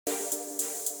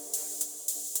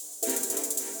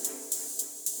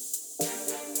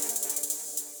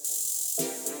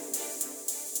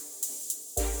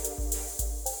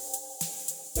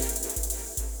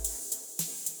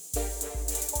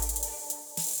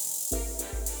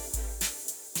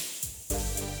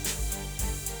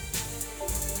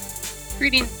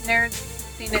Greetings,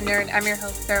 nerds, Christina Nerd. I'm your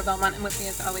host, Sarah Belmont, and with me,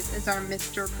 as always, is our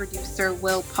Mr. Producer,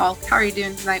 Will Paul. How are you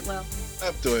doing tonight, Will?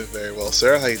 I'm doing very well,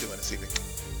 Sarah. How are you doing this evening?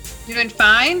 Doing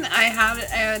fine. I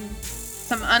had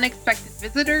some unexpected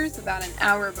visitors about an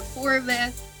hour before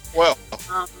this. Well,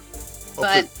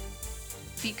 but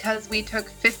because we took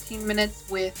 15 minutes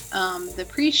with the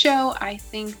pre-show, I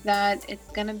think that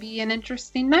it's going to be an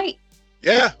interesting night.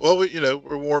 Yeah, well,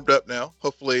 we're warmed up now.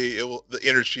 Hopefully, the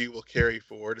energy will carry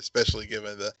forward, especially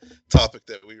given the topic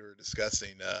that we were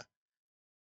discussing.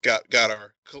 Got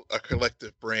our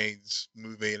collective brains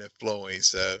moving and flowing.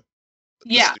 So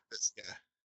yeah,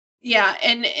 yeah,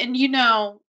 and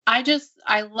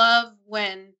I love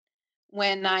when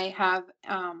I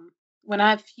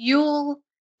have fuel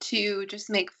to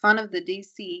just make fun of the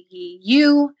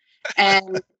DCEU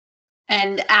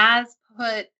and as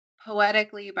put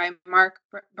poetically by Mark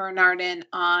Bernardin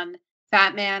on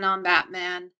Fat Man on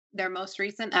Batman, their most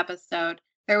recent episode,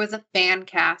 there was a fan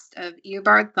cast of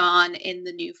Eobard Thawne in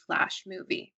the new Flash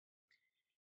movie.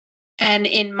 And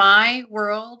in my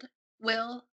world,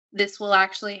 this will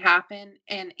actually happen,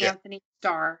 and Anthony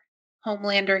Starr,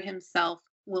 Homelander himself,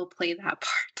 will play that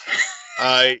part.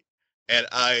 I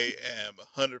am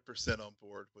 100% on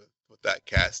board with that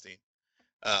casting.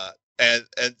 And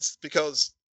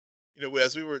because,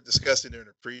 as we were discussing during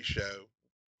the pre-show,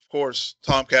 of course,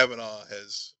 Tom Cavanaugh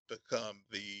has become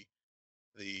the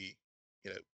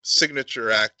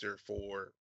signature actor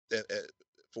for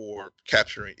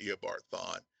capturing Eobard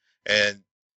Thawne,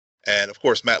 and of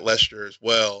course Matt Lester as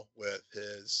well, with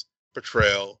his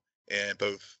portrayal in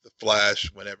both The Flash,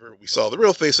 whenever we saw the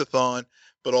real face of Thawne,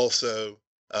 but also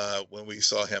when we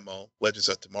saw him on Legends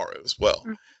of Tomorrow as well.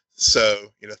 Mm-hmm.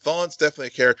 So, Thawne's definitely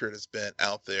a character that's been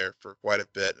out there for quite a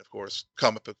bit. And of course,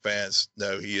 comic book fans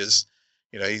know he is,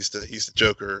 he's the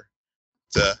Joker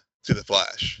to the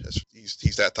Flash.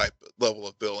 He's that type of level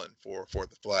of villain for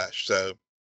the Flash. So,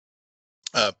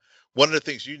 one of the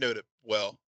things you noted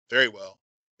very well,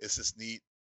 is this need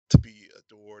to be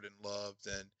adored and loved,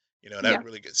 and that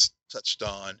really gets touched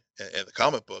on in the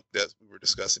comic book that we were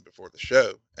discussing before the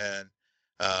show, and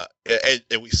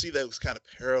we see those kind of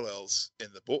parallels in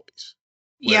The Boys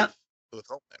with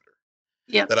Homelander.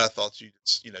 Yeah, that I thought you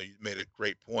made a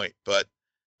great point, but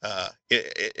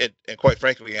and quite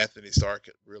frankly, Anthony Starr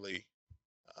could really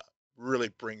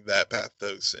bring that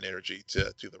pathos and energy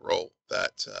to the role.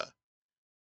 That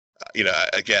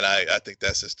again, I think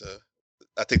that's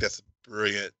a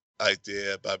brilliant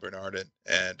idea by Bernardin.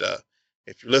 And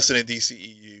if you're listening to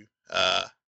DCEU,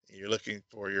 you're looking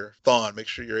for your Thawne, make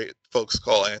sure your folks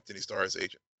call Anthony Starr's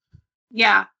agent.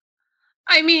 Yeah,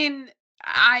 I mean,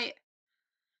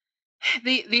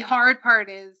 the hard part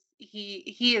is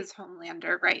he is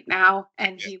Homelander right now,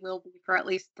 and he will be for at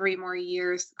least 3 more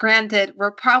years. Granted,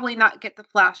 we'll probably not get the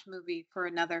Flash movie for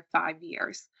another 5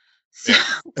 years. So.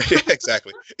 Yeah,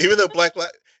 exactly. Even though Black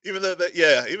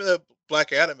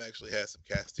Adam actually has some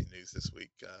casting news this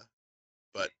week,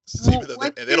 but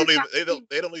they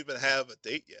don't even have a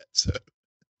date yet. So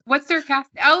what's their cast?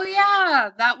 Oh yeah,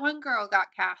 that one girl got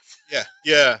cast.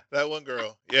 Yeah, that one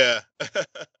girl. Yeah. I don't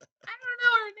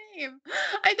know her name.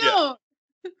 I don't.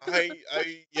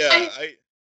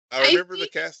 I remember the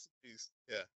cast news.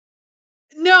 Yeah.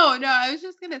 No, I was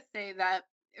just gonna say that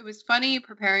it was funny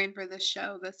preparing for this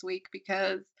show this week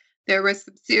because there was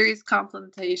some serious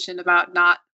confrontation about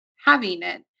not having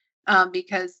it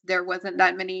because there wasn't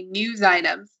that many news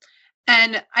items.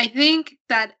 And I think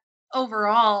that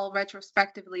overall,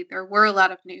 retrospectively, there were a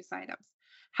lot of news items.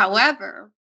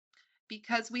 However,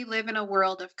 because we live in a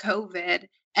world of COVID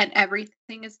and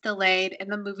everything is delayed in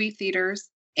the movie theaters,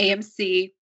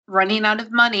 AMC running out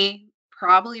of money,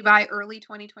 probably by early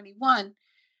 2021,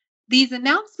 these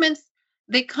announcements,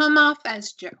 they come off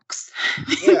as jokes.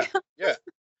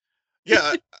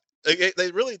 Yeah,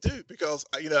 they really do, because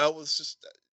I was just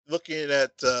looking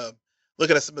at some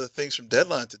of the things from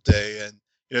Deadline today, and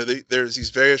there's these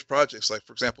various projects, like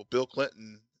for example, Bill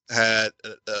Clinton had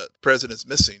a President's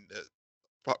Missing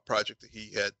project that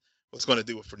he was going to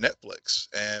do for Netflix,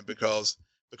 and because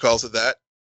of that,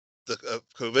 of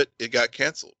COVID, it got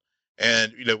canceled.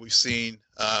 And we've seen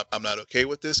I'm Not Okay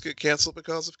With This get canceled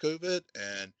because of COVID,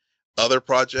 and other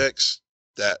projects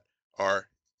that are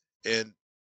in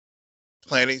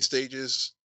planning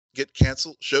stages get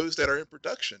canceled. Shows that are in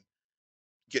production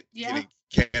getting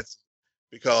canceled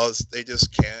because they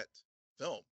just can't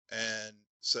film. And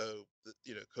so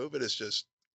COVID is just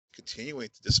continuing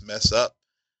to just mess up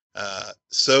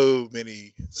so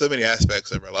many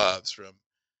aspects of our lives, from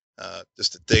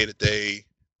just the day-to-day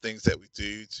things that we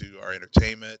do to our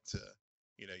entertainment,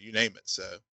 you name it.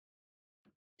 So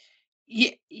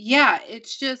yeah,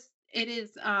 it's just it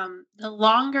is the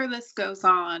longer this goes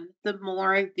on, the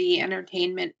more the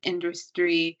entertainment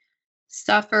industry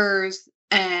suffers,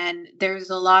 and there's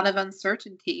a lot of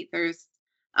uncertainty. There's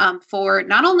for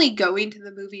not only going to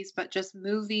the movies, but just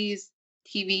movies,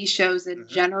 TV shows in Hmm.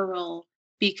 general,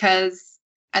 because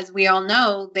as we all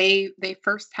know, they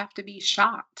first have to be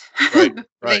shot Right, before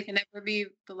they right. can ever be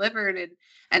delivered,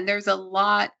 and there's a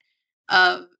lot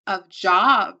of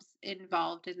jobs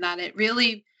involved in that. It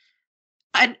really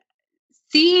and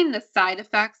seeing the side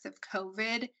effects of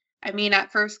COVID, I mean,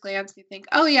 at first glance, you think,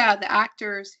 oh, yeah, the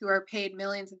actors who are paid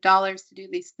millions of dollars to do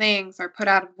these things are put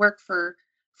out of work for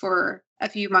a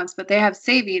few months, but they have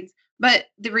savings. But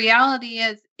the reality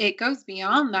is, it goes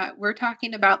beyond that. We're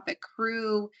talking about the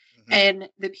crew Hmm. and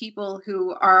the people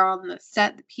who are on the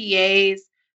set, the PAs,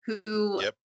 who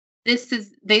Yep.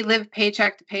 they live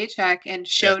paycheck to paycheck and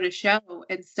Yeah. show to show.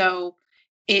 And so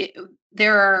it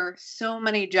there are so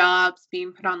many jobs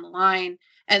being put on the line,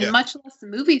 and Yeah. much less the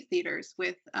movie theaters,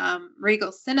 with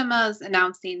Regal Cinemas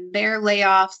announcing their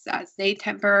layoffs as they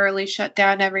temporarily shut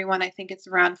down everyone. I think it's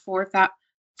around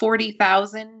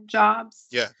 40,000 jobs.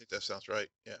 Yeah. I think that sounds right.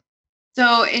 Yeah.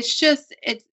 So it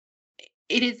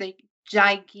is a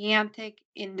gigantic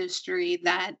industry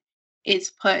that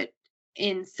is put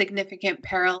in significant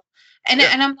peril. Yeah.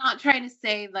 And I'm not trying to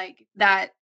say like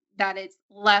that it's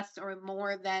less or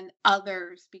more than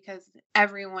others, because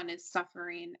everyone is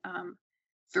suffering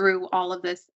through all of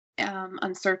this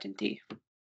uncertainty.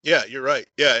 Yeah. You're right.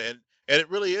 Yeah. And it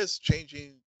really is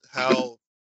changing how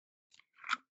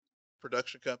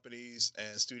production companies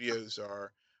and studios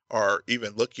are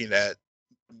even looking at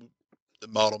m- the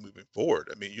model moving forward.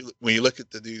 I mean, when you look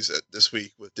at the news this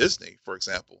week with Disney, for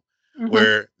example, Hmm.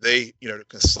 where they, they're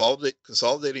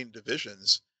consolidating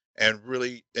divisions and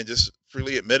really and just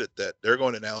freely admitted that they're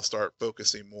going to now start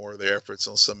focusing more of their efforts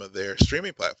on some of their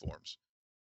streaming platforms.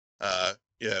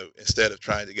 Instead of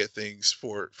trying to get things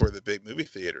for the big movie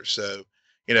theaters. So,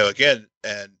 again,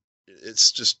 and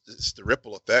it's the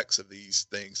ripple effects of these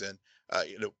things. And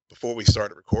before we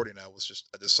started recording, I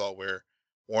just saw where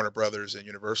Warner Brothers and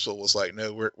Universal was like,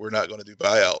 no, we're not going to do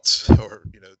buyouts or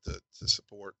to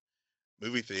support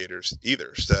movie theaters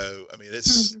either. So, I mean,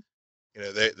 it's Hmm.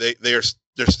 they're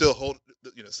still holding.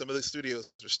 Some of the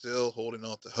studios are still holding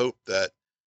on to hope that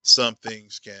some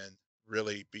things can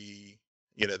really be,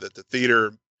 that the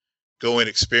theater going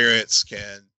experience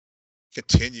can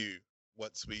continue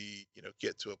once we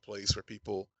get to a place where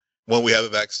people, one, we have a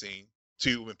vaccine,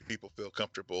 two, when people feel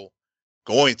comfortable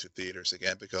going to theaters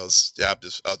again. Because yeah,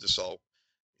 I just saw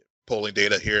polling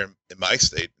data here in my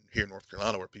state, here in North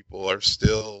Carolina, where people are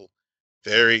still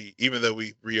very, even though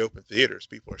we reopen theaters,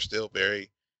 people are still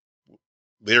very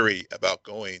leery about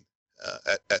going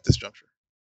at this juncture.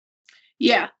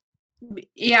 Yeah.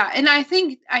 Yeah, and I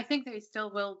think they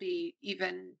still will be,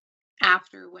 even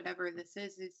after whatever this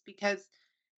is because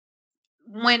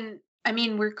when I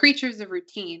mean, we're creatures of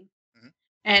routine. Hmm.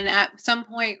 And at some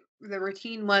point, the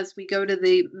routine was we go to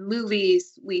the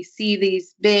movies, we see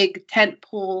these big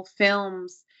tentpole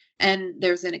films, and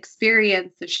there's an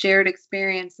experience, a shared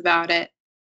experience about it.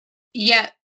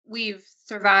 Yet we've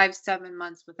survived 7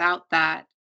 months without that,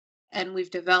 and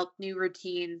we've developed new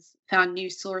routines, found new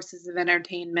sources of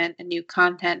entertainment and new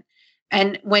content.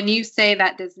 And when you say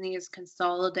that Disney is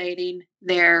consolidating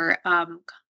their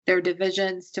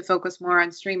divisions to focus more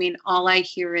on streaming, all I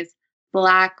hear is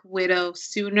Black Widow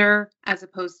sooner as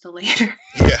opposed to later.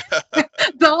 Yeah.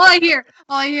 So all I hear,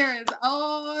 is,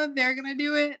 oh, they're gonna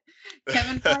do it.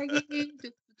 Kevin Feige,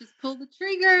 just pull Yeah. the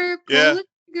trigger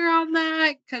on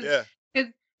that, Yeah.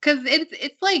 because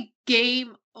it's like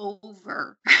game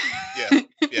over. Yeah.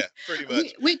 Yeah. Pretty Whi-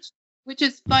 much. which which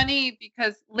is funny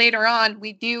because later on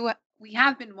we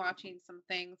have been watching some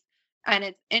things, and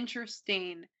it's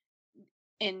interesting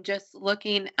in just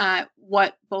looking at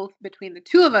what both between the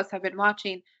two of us have been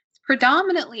watching. It's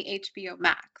predominantly HBO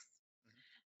Max.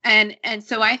 And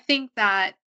so I think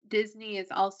that Disney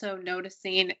is also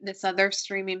noticing this other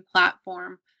streaming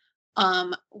platform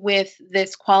with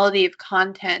this quality of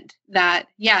content that,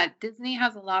 yeah, Disney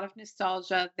has a lot of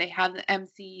nostalgia. They have the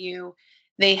MCU,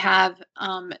 they have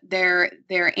their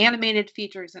animated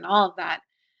features and all of that,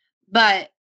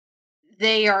 but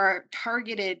they are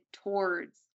targeted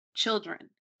towards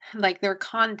children, like their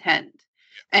content.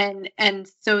 And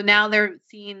so now they're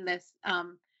seeing this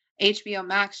HBO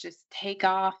Max just take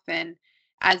off, and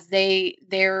as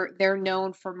they're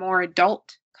known for more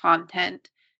adult content.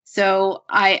 So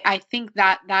I think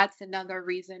that that's another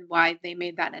reason why they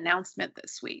made that announcement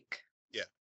this week. Yeah,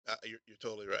 you're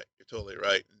totally right. You're totally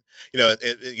right. And,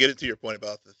 and getting to your point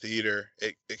about the theater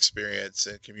experience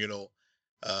and communal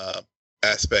uh,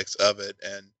 aspects of it,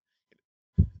 and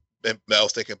and I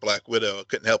was thinking Black Widow. I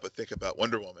couldn't help but think about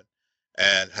Wonder Woman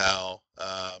and how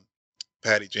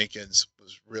Patty Jenkins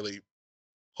was really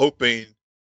hoping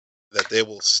that they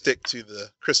will stick to the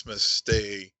Christmas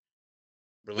Day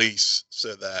release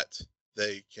so that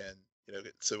they can,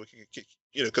 so we can,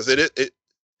 because it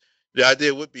the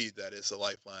idea would be that it's a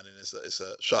lifeline and it's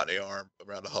a shot in the arm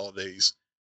around the holidays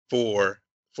for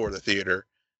the theater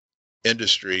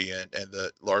industry and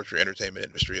the larger entertainment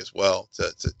industry as well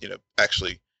to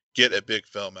actually get a big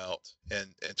film out in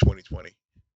 2020.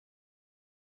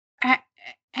 Uh,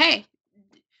 Hey,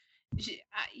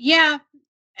 yeah.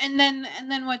 And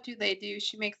then what do they do?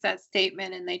 She makes that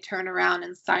statement and they turn around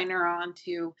and sign her on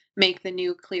to make the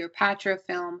new Cleopatra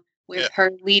film Yeah. with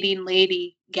her leading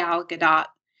lady Gal Gadot.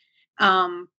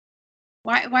 Um,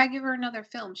 why give her another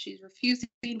film? She's refusing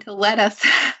to let us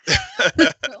have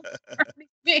the film already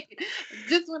made. I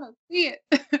just want to see it.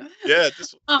 Yeah,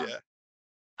 just um, yeah.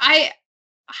 I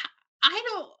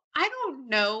I don't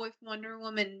know if Wonder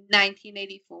Woman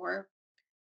 1984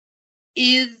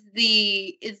 is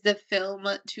the film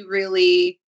to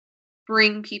really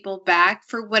bring people back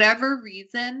for whatever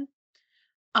reason.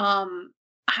 Um,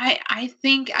 I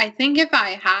think if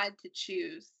I had to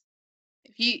choose,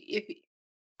 if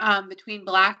between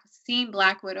seeing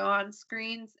Black Widow on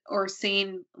screens or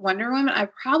seeing Wonder Woman,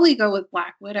 I'd probably go with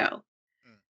Black Widow.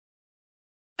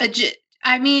 Mm.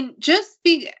 I mean, just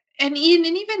be and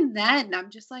even then, I'm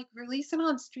just like release it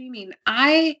on streaming.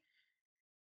 I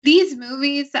These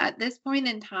movies at this point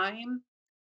in time,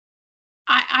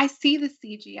 I see the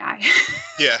CGI.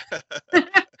 Yeah.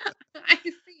 I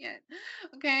see it.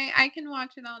 Okay, I can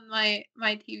watch it on my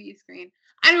TV screen.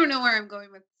 I don't know where I'm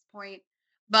going with this point,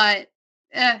 but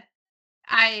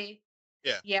I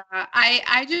Yeah. yeah,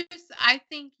 I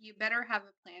think you better have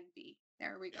a plan B.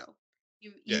 There we Yeah. go.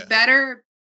 You Yeah. better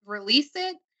release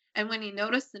it, and when you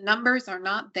notice the numbers are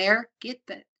not there, get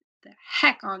the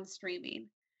heck on streaming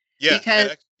Yeah,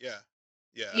 because yeah,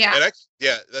 yeah, yeah. and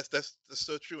yeah, that's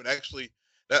so true. And actually,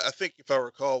 I think if I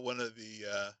recall, one of the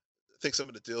I think some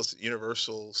of the deals that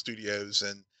Universal Studios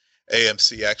and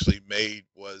AMC actually made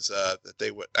was that they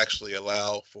would actually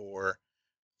allow for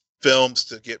films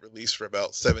to get released for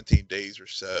about 17 days or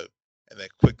so, and then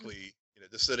Mhm. quickly,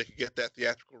 just so they could get that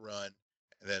theatrical run,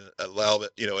 and then allow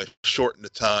it, shorten the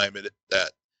time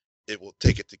that it will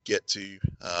take it to get to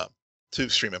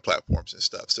streaming platforms and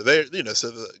stuff. So they're,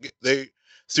 so they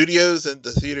studios and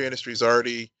the theater industries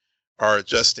already are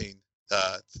adjusting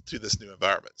to this new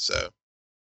environment. So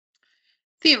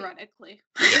Theoretically.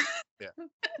 yeah, yeah,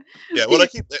 yeah. Well,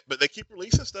 The- they keep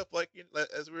releasing stuff like,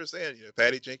 as we were saying,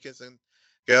 Patty Jenkins and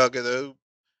Gal Gadot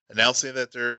announcing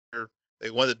that they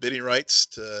won the bidding rights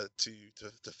to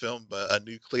film a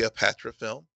new Cleopatra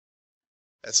film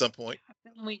at some point.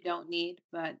 we don't need,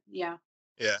 but yeah.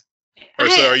 Yeah. Or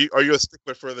so I are you a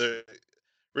stickler for the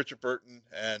Richard Burton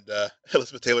and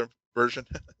Elizabeth Taylor version?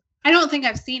 I don't think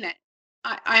I've seen it.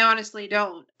 I honestly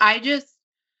don't. I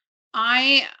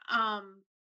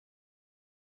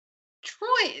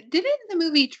Troy, didn't the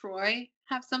movie Troy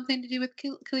have something to do with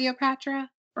Cleopatra?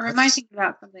 Or I am I just thinking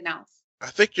about something else? I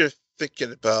think you're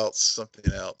thinking about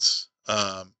something else.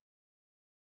 Because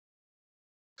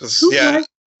Who yeah, was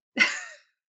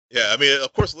yeah. I mean,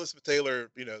 of course, Elizabeth Taylor.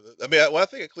 I mean, when I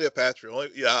think of Cleopatra, only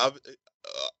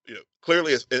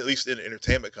clearly, at least in an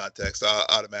entertainment context, I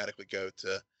automatically go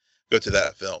to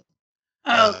that film.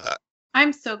 Oh, Uh,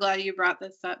 I'm so glad you brought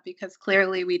this up because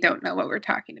clearly we don't know what we're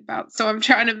talking about. So I'm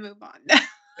trying to move on.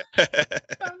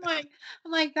 I'm like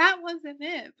I'm like that wasn't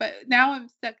it, but now I'm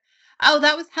stuck. Oh,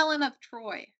 that was Helen of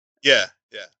Troy. yeah,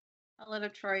 yeah, Helen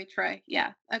of Troy.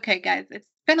 Yeah. Okay, guys, it's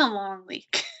been a long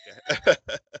week. yeah,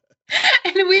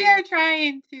 And we are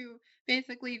trying to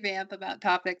basically vamp about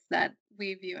topics that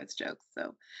we view as jokes.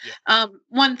 So, yeah,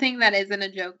 one thing that isn't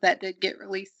a joke that did get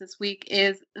released this week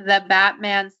is the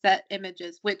Batman set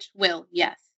images, which will,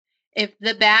 yes. If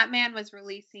the Batman was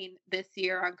releasing this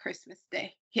year on Christmas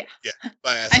Day, yeah, yeah.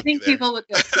 My ass I will be think there. people would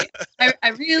go see it. I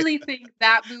really think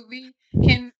that movie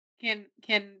can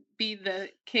be the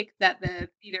kick that the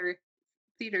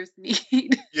theaters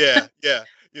need. Yeah, yeah.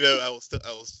 I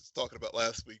was talking about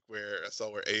last week where I saw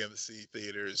where AMC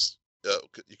theaters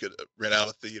you could rent out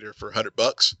a theater for $100.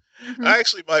 Mhm. I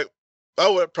actually might. I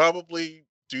would probably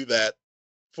do that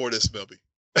for this movie.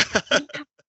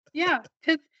 Yeah,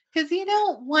 because you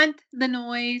don't want the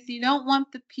noise, you don't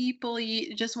want the people,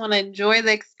 you just wanna enjoy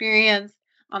the experience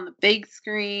on the big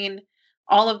screen,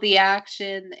 all of the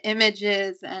action, the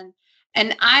images, and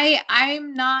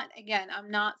I'm not again,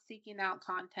 I'm not seeking out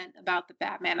content about the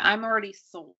Batman, I'm already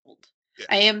sold. Yeah,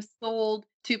 I am sold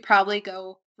to probably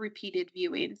go repeated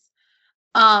viewings.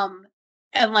 Um,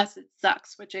 unless it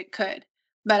sucks, which it could,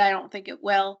 but I don't think it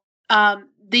will.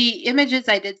 The images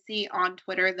I did see on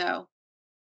Twitter, though,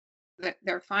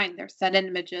 they're fine. They're set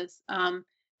images.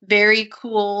 Very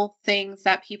cool things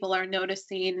that people are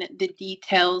noticing, the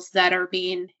details that are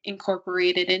being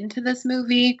incorporated into this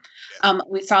movie. Yeah.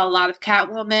 We saw a lot of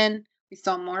Catwoman. We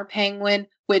saw more Penguin,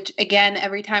 which again,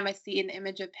 every time I see an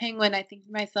image of Penguin, I think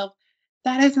to myself,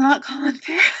 that is not Colin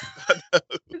Farrell.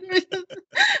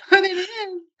 But it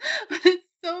is. But it's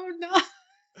so not.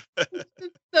 It's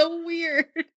just so weird.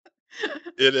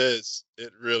 It is.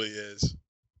 It really is.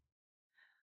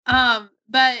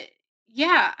 But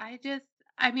yeah,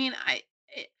 I mean,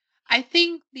 I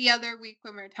think the other week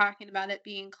when we were talking about it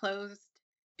being closed,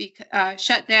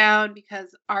 shut down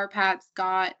because our Pats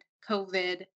got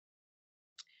COVID,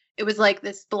 it was like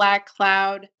this black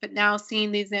cloud. But now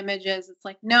seeing these images, it's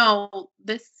like, no,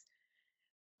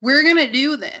 we're gonna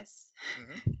do this,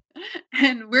 Hmm.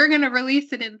 and we're gonna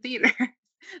release it in theater.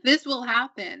 This will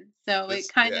happen. So it This,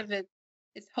 kind yeah, of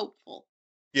is hopeful.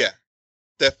 yeah,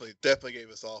 definitely gave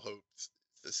us all hope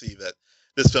to see that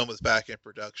this film is back in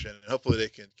production, and hopefully they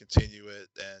can continue it.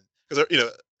 And because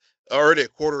already a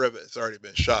quarter of it has already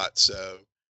been shot, so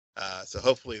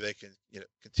hopefully they can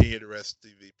continue the rest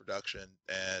of the production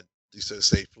and do so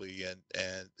safely, and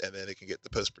then they can get the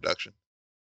post production.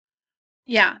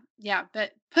 Yeah, yeah,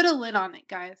 but put a lid on it,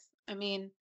 guys. I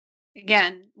mean,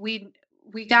 again, we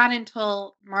got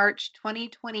until March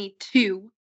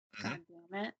 2022. Hmm. God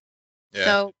damn it. Yeah.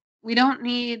 So we don't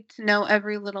need to know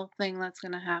every little thing that's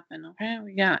gonna happen, okay?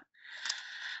 We got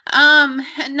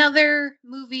another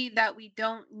movie that we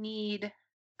don't need,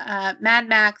 Mad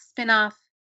Max spinoff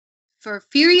for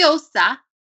Furiosa.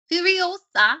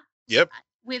 Furiosa Yep.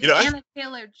 with I Anna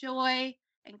Taylor Joy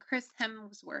and Chris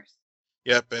Hemsworth.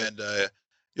 Yep, and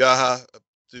Yaha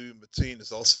Abdul Mateen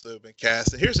has also been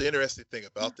cast. And here's the interesting thing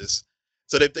about this: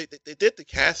 so they did the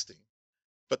casting,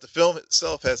 but the film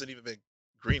itself hasn't even been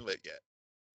greenlit yet.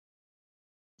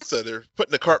 So they're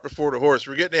putting the cart before the horse.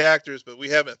 We're getting the actors, but we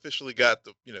haven't officially got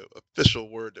the official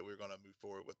word that we're going to move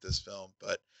forward with this film.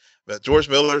 But George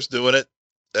Miller's doing it,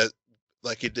 that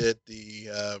like he did the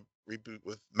reboot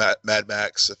with Mad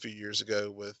Max a few years ago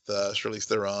with Charlize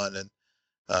Theron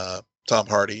and Tom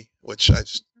Hardy, which I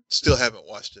still haven't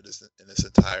watched it in its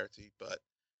entirety. But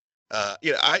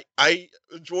I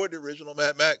enjoyed the original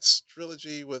Mad Max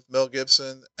trilogy with Mel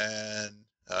Gibson, and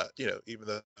even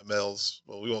the Mel's.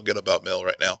 Well, we won't get about Mel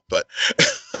right now, but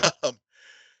um,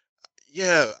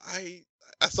 yeah, I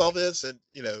saw this, and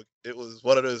it was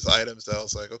one of those items that I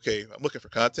was like, okay, I'm looking for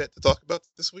content to talk about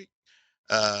this week.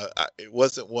 It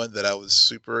wasn't one that I was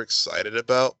super excited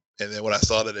about, and then when I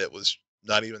saw that it was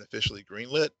not even officially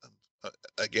greenlit,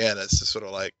 again, it's just sort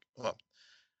of like, well,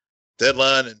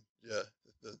 deadline, and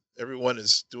everyone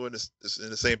is doing this is in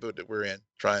the same boat that we're in,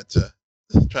 trying to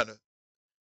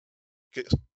get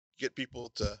get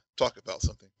people to talk about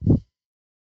something.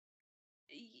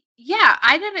 Yeah,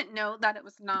 I didn't know that it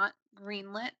was not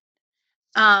greenlit.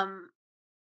 Um,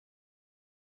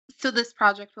 so this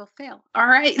project will fail. All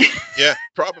right. Yeah,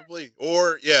 probably,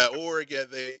 or yeah, or again,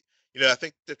 I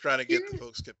think they're trying to get the Here-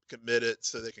 folks committed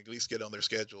so they can at least get on their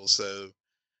schedule, so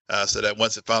that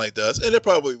once it finally does, and it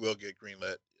probably will get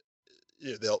greenlit,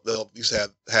 they'll at least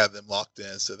have them locked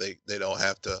in, so they don't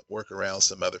have to work around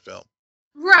some other film.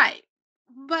 right.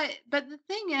 But the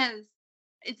thing is,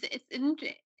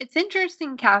 it's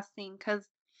interesting casting because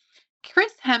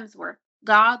Chris Hemsworth,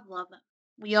 God love him.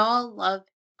 We all love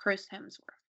Chris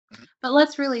Hemsworth. Mhm. But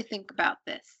let's really think about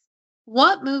this.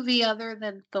 What movie other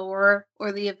than Thor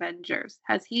or the Avengers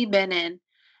has he been in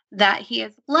that he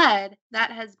has led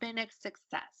that has been a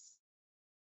success?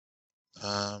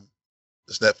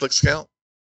 Does Netflix count?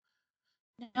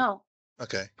 No.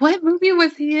 Okay. What movie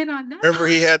was he in on Remember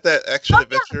he Netflix? had that action Oh yeah,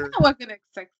 adventure. that wasn't a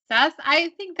success. I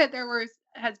think that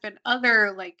has been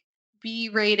other like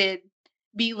B-rated,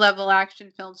 B-level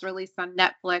action films released on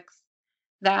Netflix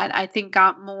that I think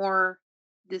got more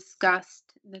discussed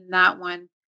than that one.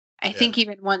 I Yeah, think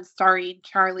even one starring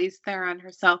Charlize Theron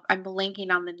herself. I'm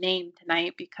blanking on the name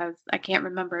tonight because I can't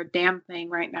remember a damn thing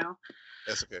right now.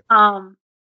 that's okay. Um,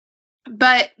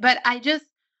 but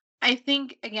I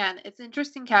think again it's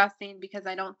interesting casting because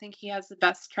I don't think he has the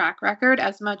best track record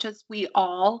as much as we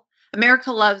all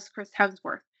America loves Chris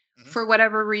Hemsworth. Hmm. For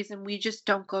whatever reason, we just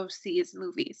don't go see his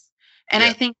movies. And I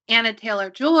Yeah, think Anna Taylor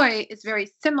Joy is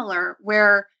very similar,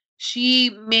 where she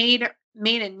made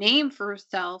a name for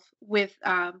herself with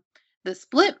the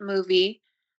Split movie,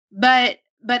 but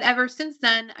ever since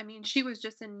then, I mean, she was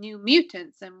just in New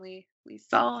Mutants, and we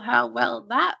saw how well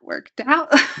that worked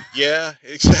out. yeah,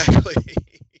 exactly.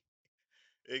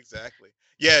 Exactly.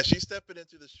 Yeah, she's stepping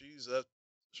into the shoes of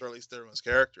Charlize Theron's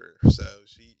character. So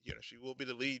she will be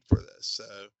the lead for this. So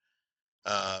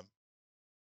um,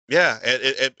 yeah, and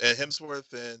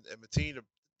Hemsworth and Mateen,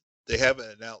 they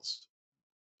haven't announced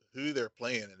who they're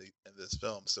playing in this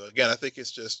film. So again, I think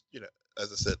it's just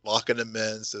as I said, locking them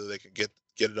in so they can get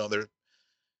it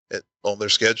on their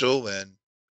schedule, and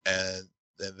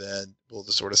then we'll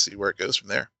just sort of see where it goes from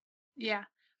there. Yeah.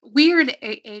 Weird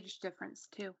age difference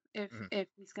too. If Mhm. if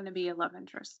he's going to be a love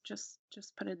interest, just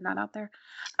putting that out there.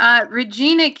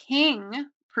 Regina King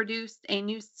produced a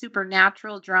new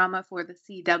supernatural drama for the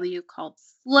CW called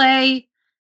Slay.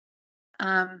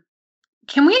 Um,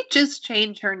 can we just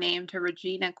change her name to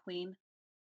Regina Queen?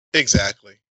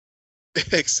 Exactly.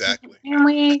 Exactly. Can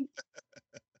we?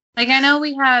 Like, I know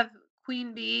we have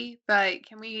Queen Bee, but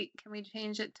can we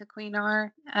change it to Queen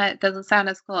R? It doesn't sound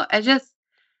as cool.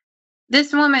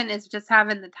 This woman is just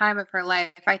having the time of her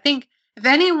life. I think if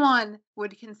anyone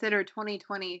would consider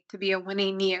 2020 to be a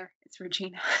winning year, it's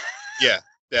Regina. Yeah,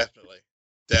 definitely.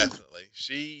 Definitely.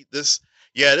 This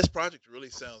project really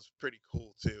sounds pretty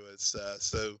cool too. It's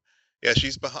so yeah,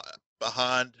 she's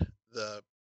behind the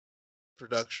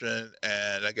production,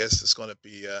 and I guess it's going to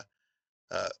be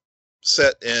uh,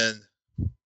 set in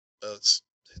s-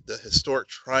 the historic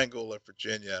triangle of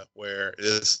Virginia, where it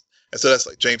is, and so that's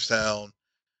like Jamestown,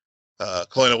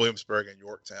 Colonial Williamsburg, and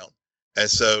Yorktown. And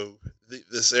so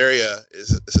this area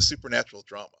is a supernatural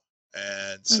drama.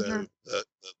 And Hmm. so the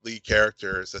lead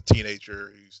character is a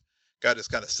teenager who's got this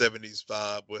kind of 70s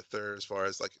vibe with her as far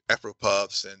as like Afro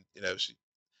puffs, and she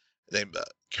named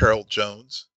Carol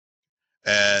Jones.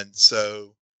 And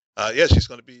so yeah, she's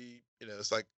going to be,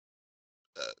 it's like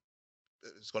uh,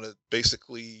 it's going to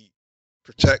basically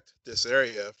protect this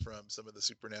area from some of the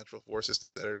supernatural forces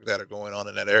that are going on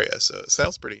in that area. So it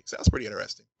sounds pretty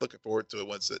interesting. Looking forward to it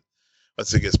once it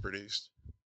gets produced.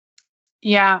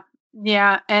 Yeah,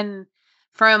 yeah, and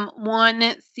from one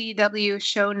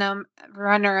CW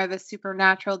runner of a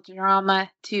supernatural drama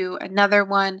to another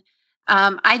one.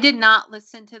 I did not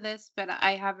listen to this, but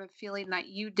I have a feeling that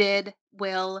you did,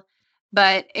 Will.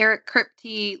 But Eric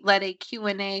Kripke led a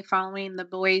Q&A following The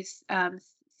Boys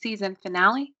season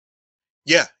finale.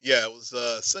 Yeah, yeah. It was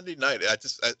Sunday night. I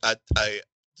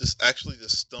just actually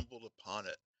just stumbled upon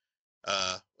it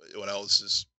uh, when I was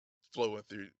just flowing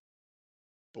through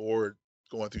board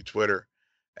going through Twitter,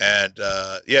 and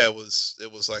yeah, it was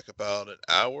like about an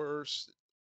hour.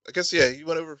 I guess yeah, he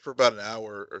went over for about an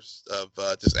hour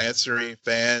of just answering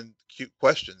fan cute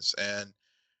questions, and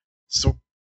so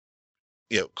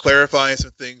clarifying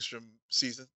some things from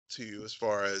season 2 as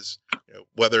far as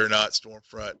whether or not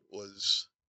Stormfront was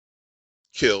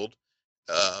killed,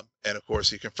 and of course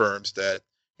he confirms that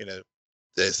you know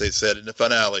as they said in the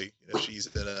finale, she's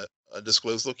in a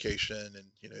undisclosed location,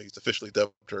 and he's officially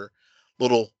dubbed her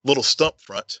little stump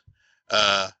front.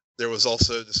 Uh, there was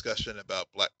also discussion about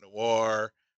Black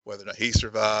Noir, whether or not he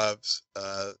survives,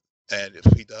 and if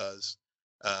he does.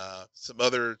 Some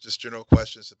other just general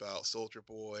questions about Soldier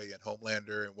Boy and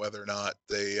Homelander, and whether or not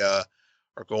they are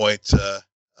going to.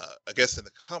 I guess in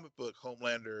the comic book,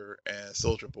 Homelander and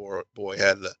Soldier Boy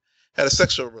had a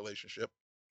sexual relationship,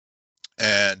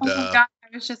 and Oh my god,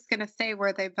 I was just gonna say,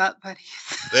 were they butt buddies?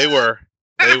 they were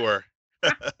they were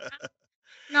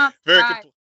Not very surprised.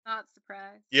 complete. Not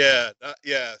surprised. Yeah,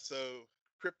 yeah. So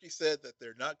Kripke said that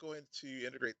they're not going to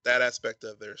integrate that aspect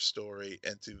of their story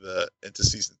into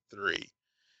season 3,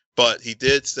 but he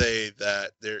did say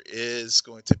that there is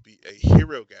going to be a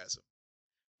hero gasm,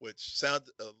 which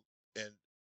and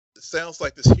it sounds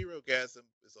like this hero gasm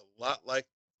is a lot like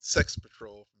Sex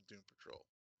Patrol from Doom Patrol,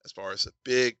 as far as a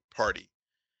big party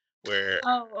where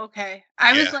Oh, okay.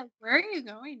 I was yeah, like, where are you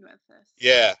going with this?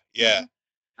 yeah, yeah. Mhm.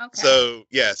 Okay. So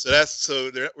yeah,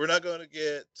 we're not gonna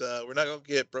get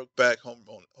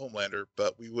Homelander,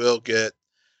 but we will get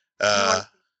uh North.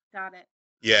 Got it.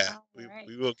 yeah, All right.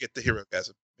 we will get the hero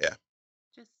gasm. Yeah.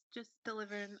 Just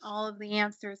delivering all of the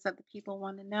answers that the people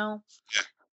want to know.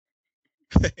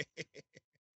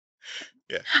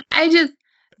 Yeah. I just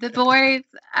the boys.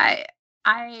 I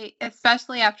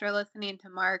especially after listening to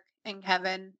Mark and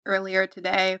Kevin earlier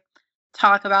today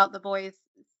talk about the boys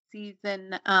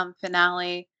season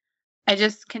finale. I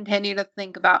just continue to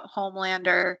think about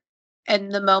Homelander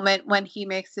and the moment when he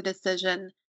makes the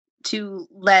decision to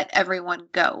let everyone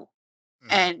go,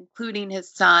 Hmm. and including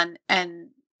his son. And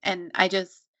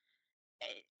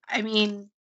I mean,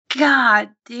 god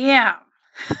damn.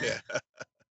 Yeah.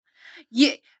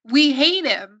 Yeah, we hate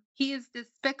him. He is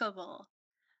despicable.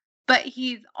 But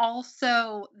he's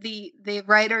also the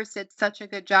writers did such a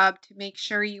good job to make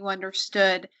sure you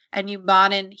understood and you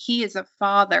bought in. He is a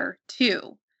father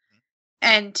too.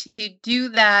 And to do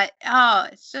that, oh,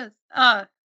 it's just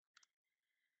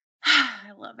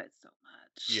I love it so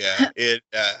Yeah, much. it.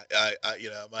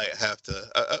 I might have to.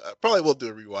 I probably will do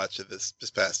a rewatch of this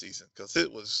past season because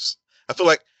it was. I feel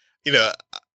like, you know,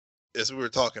 as we were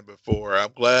talking before,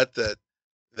 I'm glad that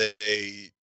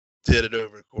they did it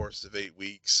over the course of 8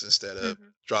 weeks instead of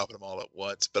Mhm. dropping them all at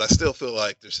once. But I still feel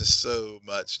like there's just so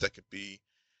much that could be,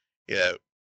 you know,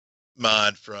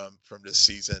 mined from this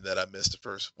season that I missed the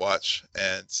first watch.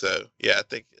 And so, yeah, I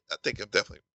think I'm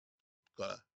definitely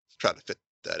gonna try to fit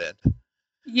that in.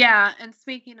 Yeah, and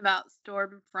speaking about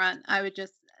Stormfront, I would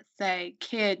just say,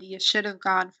 kid, you should have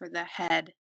gone for the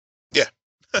head. Yeah,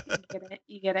 You get it?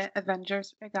 You get it?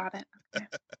 Avengers, I got it. Okay.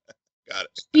 got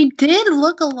it. She did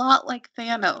look a lot like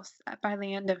Thanos by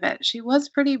the end of it. She was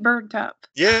pretty burnt up.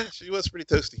 Yeah, she was pretty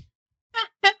toasty.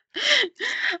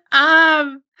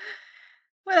 um,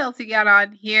 what else you got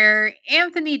on here?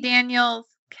 Anthony Daniels,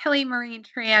 Kelly Marie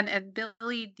Tran, and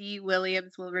Billy D.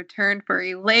 Williams will return for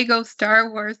a Lego Star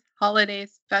Wars holiday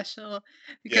special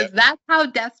Yeah. because that's how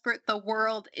desperate the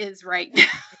world is right now.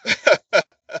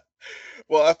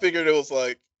 Well, I figured it was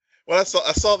like when I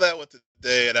saw that one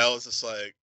today, and I was just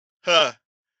like, huh,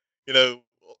 you know,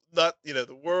 not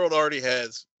the world already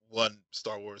has one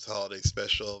Star Wars holiday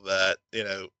special that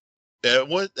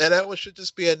that one should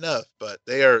just be enough. But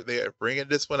they are bringing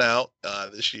this one out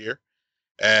this year,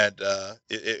 and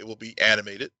it will be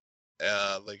animated,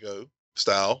 Lego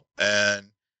style, and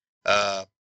uh,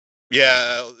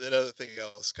 yeah, another thing I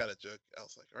was kind of joking. I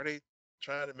was like, are they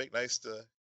trying to make nice to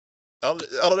I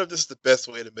don't know if this is the best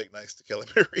way to make nice to Kelly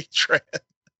Marie Tran.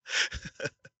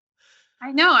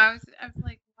 I know. I was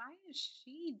like, why is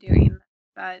she doing this?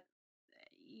 But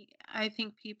I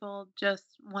think people just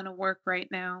want to work right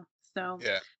now. So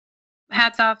Yeah.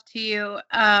 hats off to you.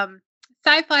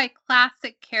 Sci-fi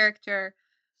classic character,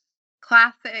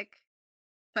 classic,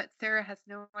 but Sarah has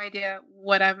no idea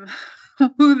what I'm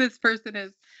who this person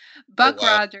is. Oh, Buck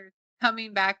wow. Rogers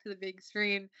coming back to the big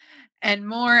screen and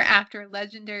more after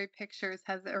Legendary Pictures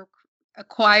has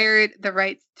acquired the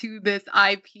rights to this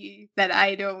IP that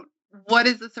I don't what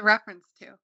is this a reference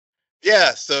to?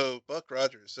 Yeah, so Buck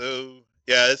Rogers. So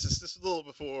yeah, this is a little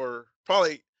before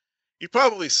probably you've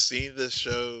probably seen this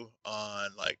show on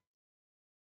like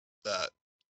uh,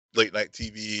 late night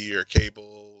TV or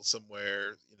cable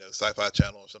somewhere, Sci-Fi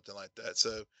Channel or something like that.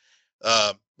 So,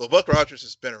 but Buck Rogers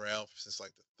has been around since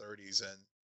like the 30s, and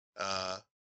uh,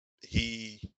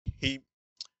 he he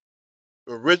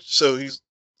so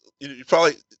you've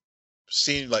probably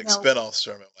seen like No. spinoffs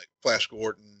from it, like Flash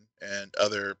Gordon and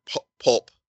other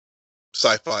pulp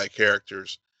sci-fi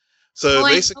characters. So Well,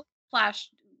 I basically, know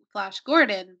Flash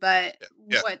Gordon, but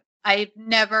yeah, what I've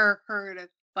never heard of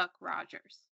Buck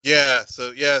Rogers. yeah,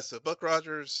 so Buck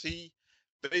Rogers, he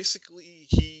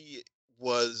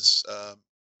was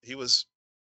he was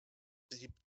he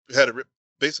had a rip.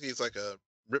 Basically, he's like a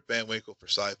Rip Van Winkle for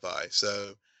sci-fi.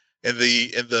 So in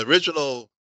the original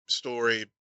story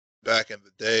back in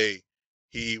the day,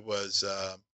 he was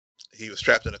um, he was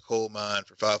trapped in a coal mine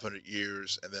for 500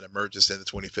 years and then emerges in the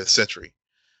 25th century.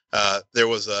 There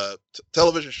was a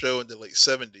television show in the late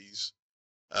 70s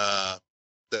uh,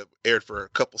 that aired for a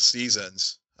couple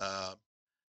seasons,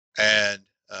 and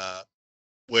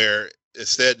where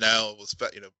instead now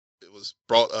it was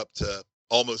brought up to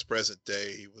almost present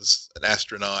day. He was an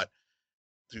astronaut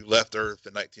who left Earth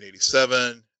in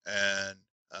 1987 and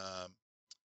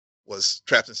was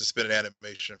trapped in suspended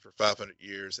animation for 500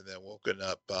 years, and then woken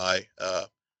up by uh,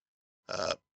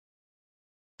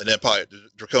 an empire, the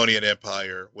Draconian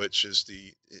Empire, which is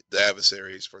the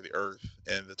adversaries for the Earth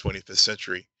in the 25th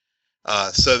century.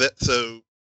 So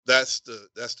that's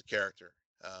the character.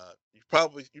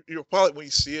 You'll probably when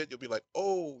you see it, you'll be like,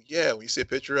 oh yeah. When you see a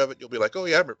picture of it, you'll be like, oh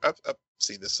yeah, I've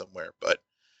seen this somewhere. But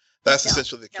that's No,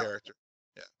 essentially the no. character.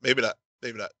 Yeah, maybe not,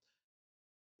 maybe not.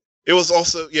 It was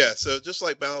also, yeah. So just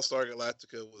like Battlestar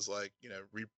Galactica was like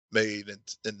remade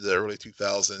in the early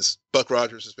 2000s, Buck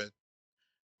Rogers has been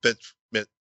been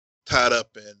tied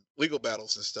up in legal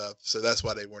battles and stuff. So that's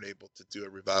why they weren't able to do a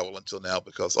revival until now,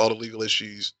 because all the legal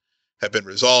issues have been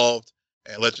resolved,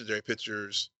 and Legendary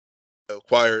Pictures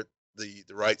acquired the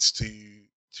rights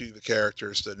to the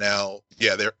characters. So now,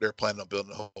 yeah, they're planning on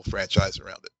building a whole franchise around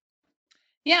it.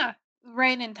 Yeah,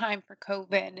 right in time for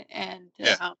COVID and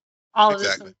Yeah, all of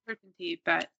this exactly, uncertainty,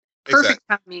 but perfect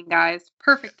exactly. timing, guys.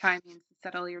 Perfect timing to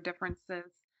settle your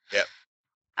differences. Yeah,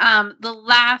 The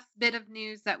last bit of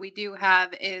news that we do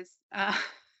have is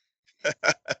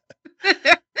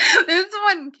this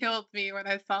one killed me when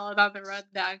I saw it on the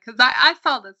rundown because I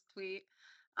saw this tweet.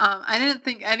 I didn't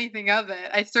think anything of it.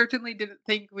 I certainly didn't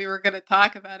think we were going to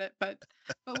talk about it, but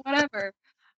whatever.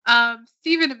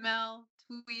 Stephen Amell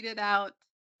tweeted out.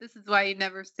 This is why you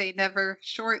never say never.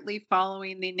 Shortly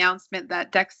following the announcement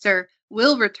that Dexter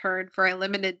will return for a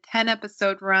limited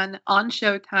 10-episode run on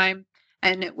Showtime,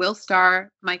 and it will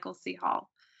star Michael C.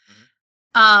 Hall.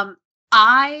 Mhm. Um,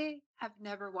 I have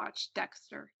never watched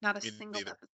Dexter, not a Me single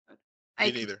neither. episode. I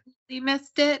Me neither. completely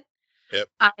missed it. Yep.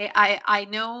 I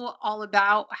know all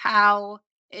about how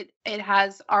it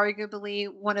has arguably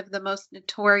one of the most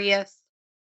notorious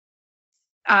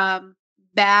um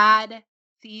bad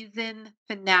season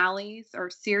finales or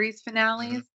series Mhm.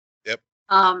 finales Yep.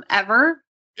 ever.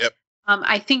 Yep.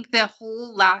 I think the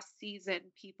whole last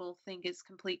season people think is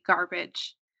complete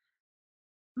garbage.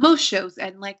 Most shows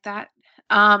end like that.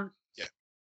 Um Yeah.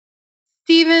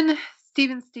 Steven,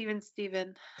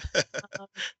 Steven. Um,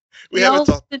 We we haven't all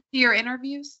talked. listen to your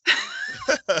interviews.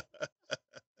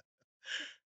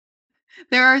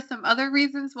 There are some other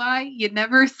reasons why you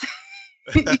never say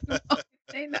you always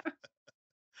say no.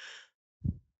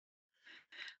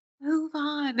 Move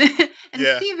on. And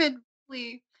Yeah. Steven,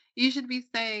 please, you should be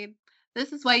saying,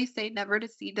 this is why you say never to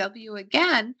CW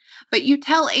again, but you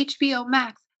tell HBO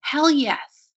Max, hell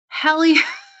yes. Hell yes.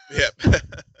 Yep.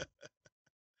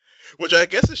 Which I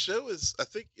guess the show is. I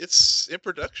think it's in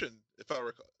production, if I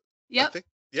recall. I Yep. think.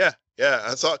 Yeah. Yeah.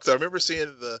 I saw because I remember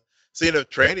seeing the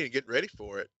training and getting ready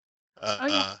for it. Oh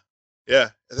yeah. Uh, yeah.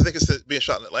 I think it's being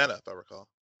shot in Atlanta, if I recall.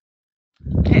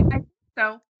 I think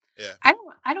so. Yeah.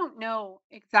 I don't know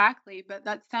exactly, but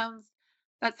that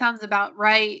sounds about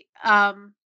right.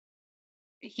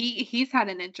 He's had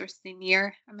an interesting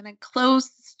year. I'm gonna close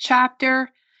this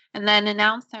chapter and then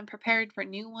announce I'm prepared for a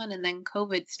new one, and then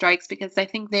COVID strikes because I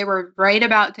think they were right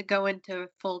about to go into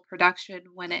full production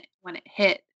when it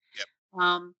hit. Yep.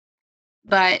 Um,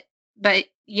 but but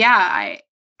yeah,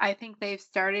 I think they've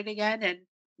started again and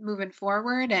moving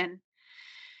forward and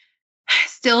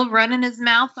still running his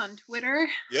mouth on Twitter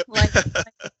Yep. like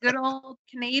a good old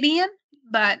Canadian.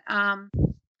 But I'll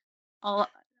I'll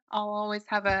always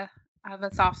have a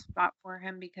soft spot for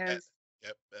him And- because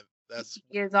yep. And he that's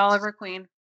he is Oliver Queen.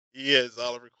 he is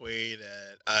Oliver Queen,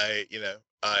 and I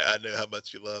know how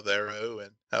much you love Arrow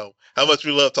and how much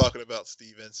we love talking about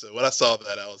Steven. So when I saw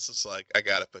that, I was just like, I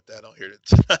gotta put that on here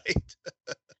tonight.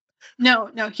 No,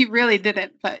 he really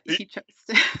didn't, but He- he chose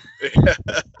to.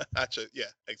 yeah,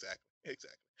 exactly,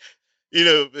 exactly.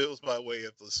 It was my way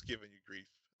of just giving you grief,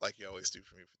 like you always do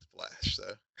for me with the Flash.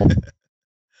 So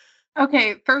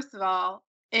Okay, first of all,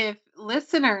 if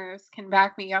listeners can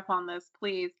back me up on this,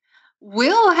 please.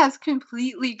 Will has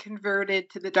completely converted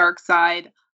to the dark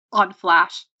side on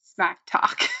Flash Smack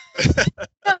Talk.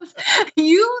 Yes,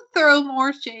 you throw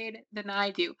more shade than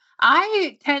I do.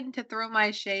 I tend to throw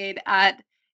my shade at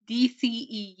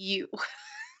DCEU.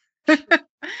 well,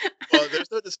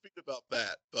 there's no dispute about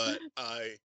that, but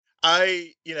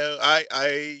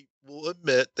I will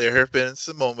admit there have been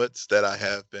some moments that I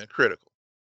have been critical.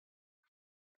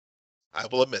 I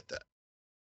will admit that,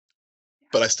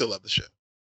 but I still love the show.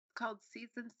 Called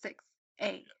Season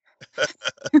 6A.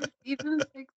 Season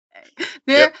 6A. Yep,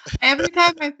 There, every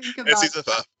time I think and about season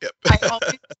that, 5. Yep. I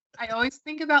always I always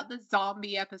think about the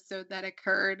zombie episode that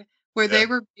occurred where Yeah. they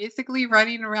were basically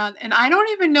running around, and I don't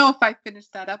even know if I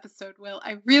finished that episode, Will.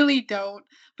 I really don't,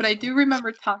 but I do remember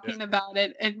Yeah. talking about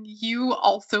it, and you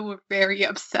also were very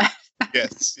upset.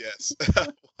 Yes. Yes. I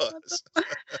was.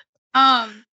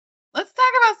 Um, let's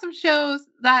talk about some shows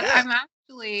that Yeah. I'm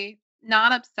actually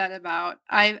not upset about.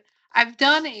 I've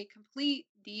done a complete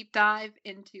deep dive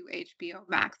into HBO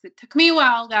Max. It took me a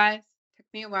while, guys. It took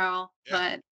me a while,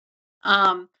 Yeah. but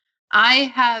um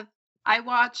I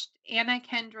watched Anna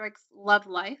Kendrick's Love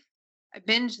Life. I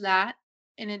binged that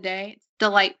in a day. It's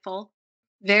delightful.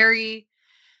 Very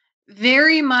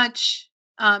very much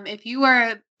if you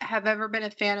have ever been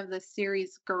a fan of the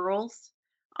series Girls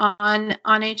on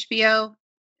HBO,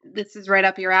 this is right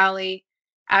up your alley,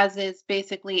 as is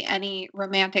basically any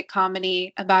romantic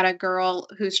comedy about a girl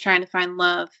who's trying to find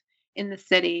love in the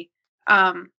city.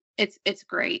 It's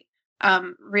great.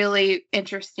 Really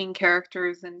interesting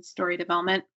characters and story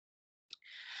development.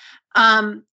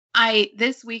 Um, I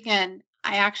this weekend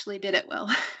I actually did it, Will.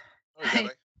 Oh, you got I me.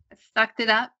 sucked it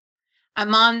up.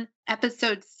 I'm on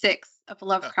episode 6 of Huh.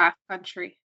 Lovecraft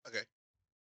Country. Okay.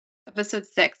 Episode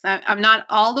 6. I'm not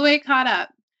all the way caught up,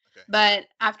 Okay. but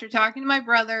after talking to my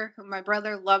brother, who my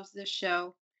brother loves this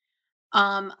show,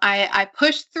 I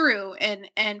pushed through,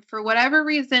 and for whatever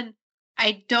reason,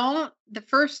 I don't. The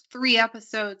first 3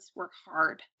 episodes were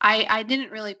hard. I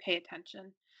didn't really pay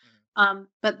attention. Mhm.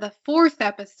 But the 4th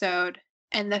episode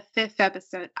and the 5th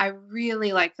episode, I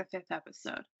really like the 5th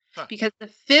episode Huh. because the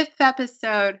 5th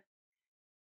episode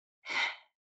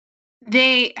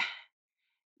they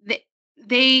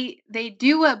they they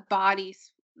do a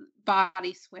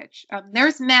body switch.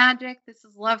 There's magic. This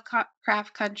is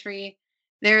Lovecraft country.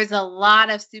 There's a lot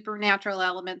of supernatural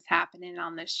elements happening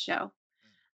on this show.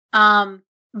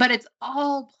 But it's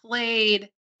all played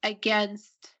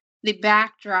against the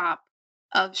backdrop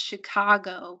of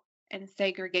Chicago and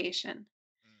segregation.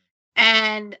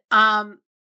 And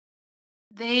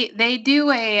they do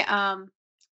a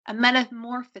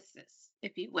metamorphosis,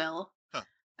 if you will,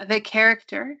 of a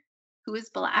character who is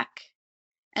Black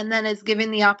and then is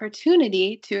given the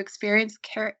opportunity to experience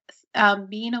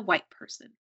being a white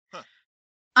person.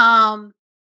 And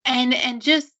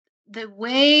just the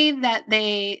way that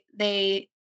they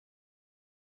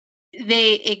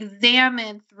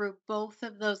examine through both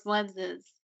of those lenses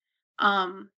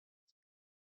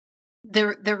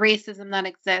the racism that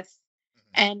exists,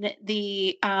 and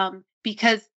the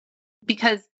because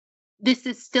this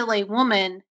is still a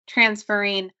woman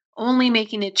transferring, only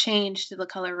making a change to the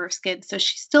color of her skin, so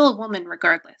she's still a woman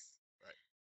regardless.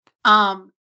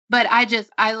 But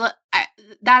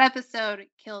that episode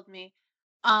killed me.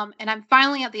 And I'm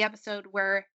finally at the episode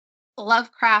where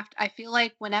Lovecraft, I feel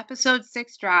like when episode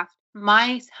 6 dropped,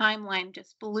 my timeline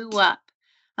just blew up.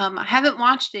 I haven't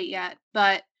watched it yet,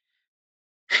 but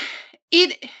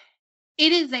it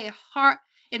is a hard,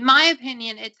 in my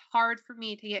opinion, it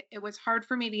was hard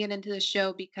for me to get into the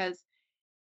show because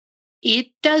it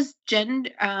does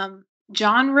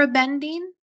genre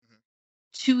bending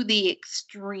to the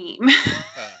extreme.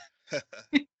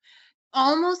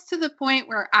 Almost to the point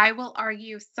where I will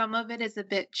argue some of it is a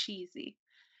bit cheesy.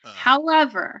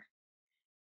 However,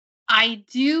 I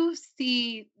do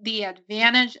see the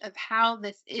advantage of how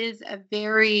this is a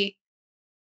very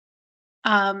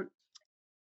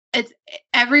it's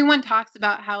everyone talks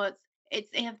about how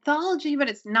it's anthology, but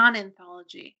it's not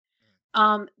anthology.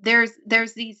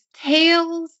 There's these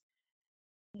tales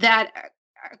that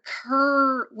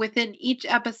occur within each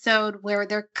episode where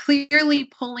they're clearly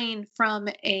pulling from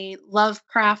a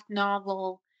Lovecraft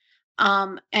novel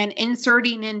and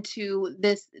inserting into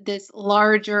this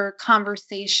larger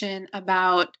conversation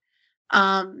about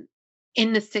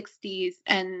in the 60s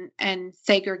and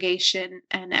segregation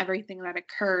and everything that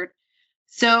occurred.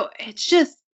 So it's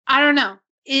just, I don't know.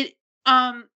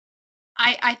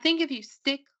 I think if you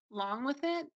stick long with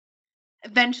it,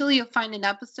 eventually you'll find an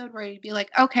episode where you'd be like,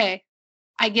 okay,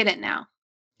 I get it now.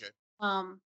 Okay.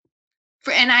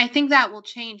 And I think that will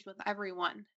change with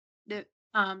everyone.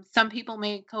 Some people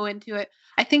may go into it.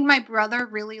 I think my brother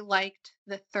really liked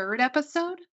the 3rd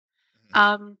episode.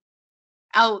 The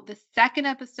 2nd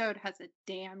episode has a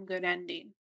damn good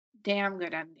ending.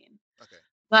 Okay.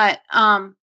 But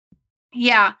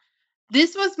yeah,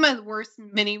 this was my worst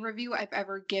mini review I've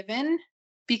ever given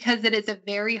because it is a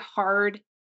very hard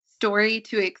story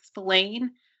to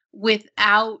explain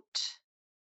without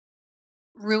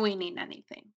ruining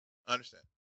anything. I understand.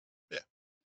 Yeah.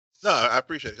 No, I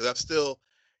appreciate it because I'm still,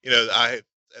 as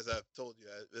I've told you,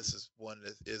 this is one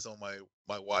that is on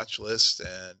my watch list,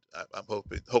 and I'm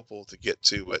hopeful to get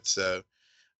to it. So,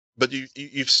 but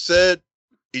you've said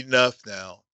enough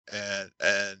now, and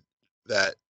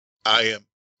that I am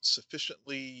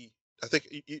sufficiently. I think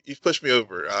you've pushed me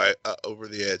over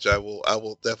the edge. I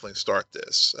will definitely start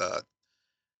this,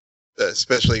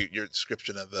 especially your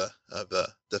description of the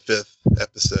 5th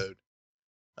episode.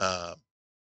 I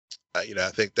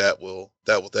think that will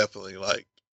definitely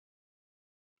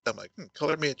I'm like,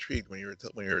 color me intrigued when you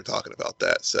were talking about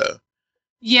that. So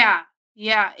yeah,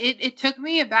 it took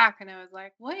me aback, and I was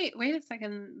like, wait a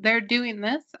second, they're doing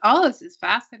this. All this is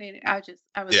fascinating. I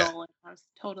was all in. I was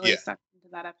totally sucked into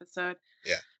that episode.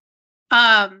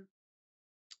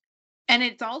 And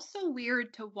it's also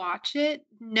weird to watch it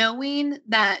knowing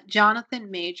that Jonathan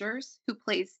Majors, who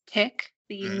plays Tick,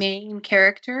 the main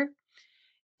character,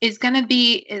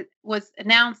 was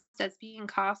announced as being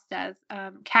cast as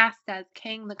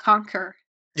Kang the Conqueror.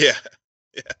 Yeah.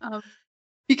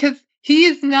 Because he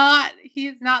is not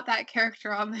that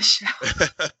character on the show.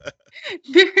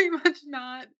 Very much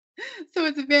not. So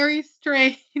it's very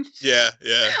strange. Yeah,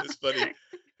 it's funny.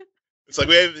 It's like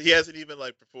he hasn't even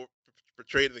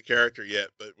portrayed the character yet,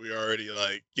 but we already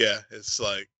it's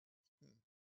like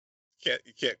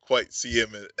you can't quite see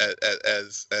him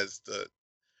as the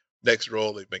next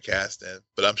role they've been cast in,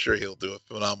 but I'm sure he'll do a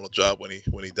phenomenal job when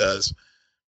he does.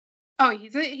 Oh,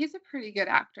 he's a pretty good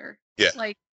actor. Yeah.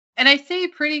 And I say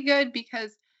pretty good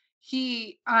because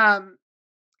he's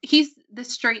the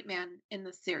straight man in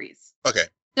the series. Okay.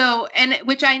 So, and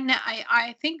which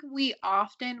I think we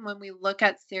often, when we look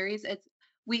at series,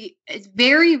 it's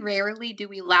very rarely do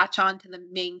we latch on to the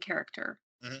main character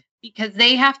because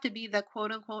they have to be the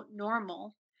quote unquote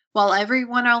normal, while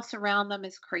everyone else around them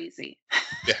is crazy.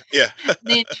 Yeah, yeah.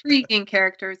 The intriguing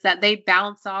characters that they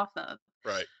bounce off of.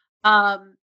 Right.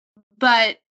 Um,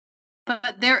 but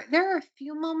there are a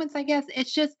few moments, I guess.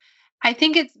 It's just I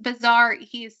think it's bizarre.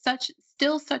 He is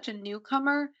still such a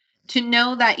newcomer to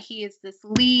know that he is this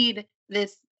lead,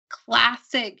 this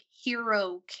classic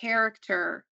hero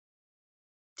character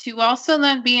to also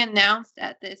then be announced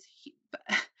at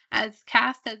as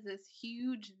cast as this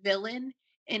huge villain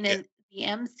in Yeah, the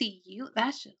MCU.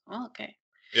 That's just okay.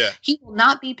 yeah. He will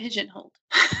not be pigeonholed.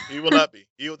 He will not be.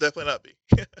 He will definitely not be.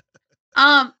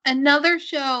 Another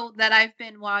show that I've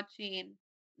been watching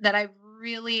that I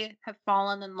really have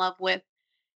fallen in love with,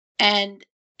 and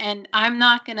I'm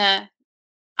not gonna.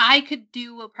 I could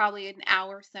do probably an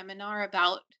hour seminar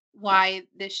about why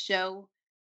this show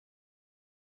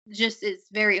just is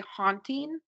very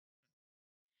haunting.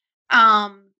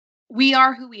 Um, we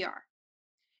are who we are.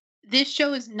 This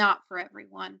show is not for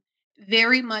everyone.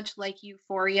 Very much like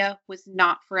Euphoria was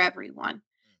not for everyone.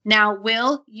 Now,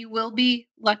 you will be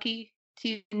lucky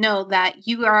to know that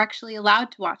you are actually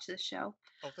allowed to watch this show.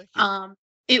 Oh, thank you. Um,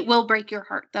 it will break your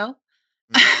heart, though.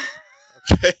 Mm,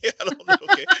 okay. I don't know.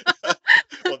 Okay.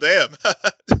 Well, damn. I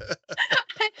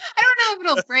don't know if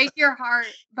it'll break your heart,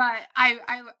 but I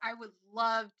would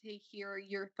love to hear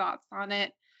your thoughts on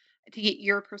it, to get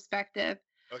your perspective.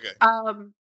 Okay.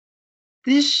 Um,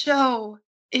 this show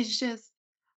is just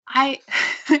I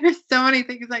there's so many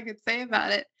things I could say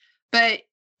about it, but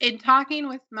in talking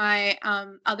with my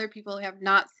other people who have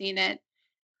not seen it,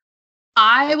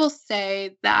 I will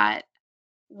say that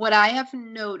what I have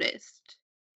noticed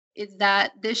is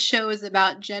that this show is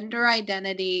about gender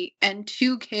identity and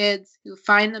two kids who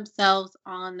find themselves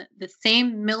on the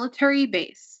same military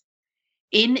base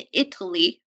in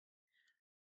Italy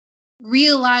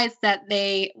realize that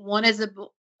one is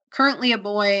currently a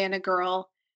boy and a girl,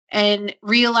 and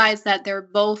realize that they're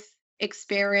both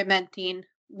experimenting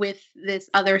with this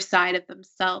other side of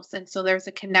themselves, and so there's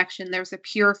a connection, there's a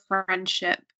pure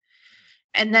friendship,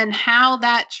 and then how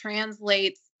that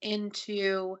translates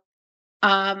into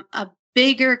a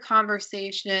bigger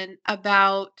conversation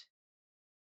about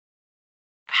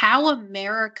how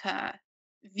America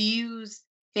views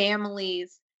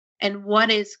families and what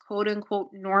is quote unquote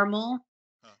normal.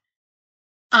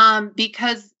 Huh.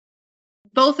 Because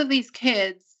both of these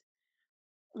kids,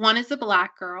 one is a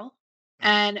black girl, Mhm,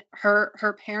 and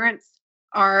her parents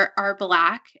are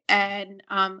black, and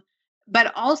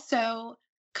but also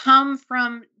come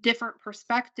from different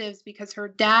perspectives because her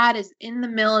dad is in the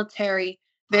military.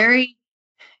 huh. Very,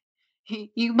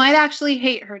 you might actually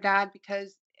hate her dad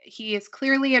because he is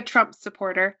clearly a Trump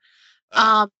supporter.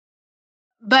 Uh, Um,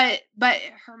 but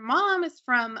her mom is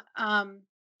from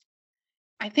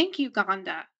I think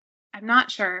Uganda. I'm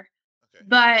not sure, okay.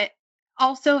 but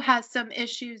also has some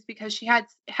issues because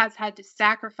has had to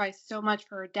sacrifice so much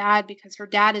for her dad because her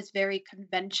dad is very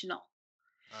conventional.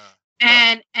 Uh,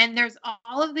 huh. And there's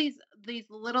all of these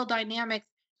little dynamics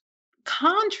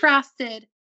contrasted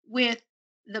with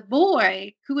the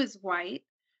boy who is white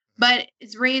Mhm. but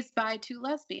is raised by two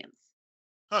lesbians.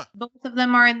 Huh. Both of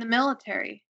them are in the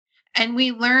military. And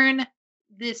we learn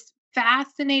this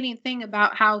fascinating thing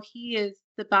about how he is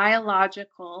the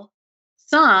biological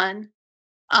son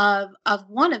of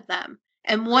one of them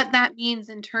and Okay. what that means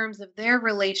in terms of their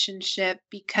relationship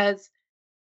because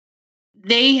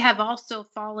they have also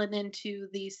fallen into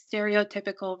these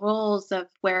stereotypical roles of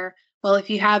where well if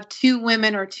you have two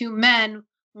women or two men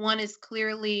one is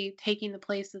clearly taking the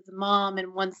place of the mom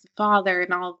and one's the father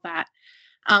and all of that.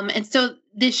 And so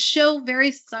this show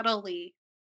very subtly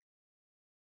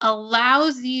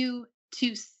allows you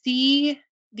to see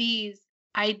these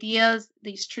ideas,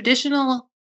 these traditional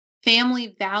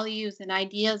family values and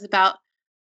ideas about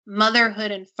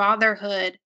motherhood and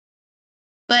fatherhood,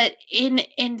 but in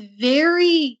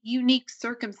very unique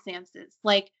circumstances,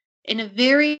 like in a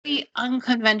very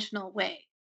unconventional way.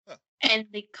 Huh. And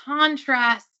the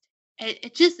contrast,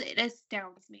 it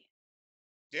astounds me.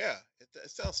 Yeah. It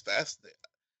sounds fascinating.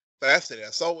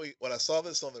 Fascinating. When I saw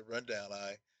this on the rundown,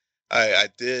 I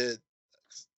did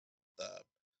uh,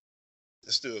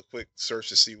 just do a quick search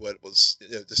to see what it was,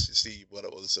 just to see what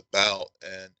it was about,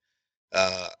 and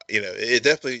it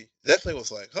definitely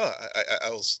was like, huh. I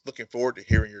was looking forward to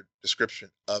hearing your description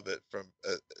of it from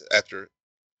after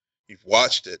you've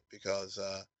watched it because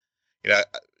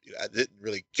I didn't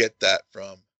really get that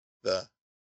from the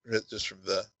just from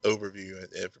the overview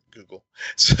and from Google.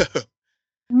 So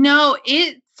No,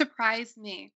 it surprised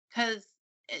me because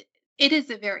it is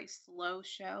a very slow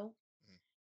show. mm,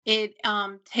 It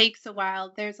takes a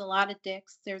while. There's a lot of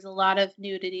dicks. There's a lot of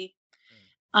nudity.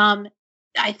 mm, Um,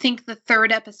 I think the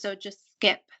third episode just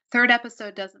skips. third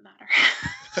episode doesn't matter.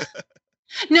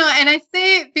 No, and I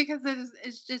say it because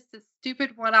it's just a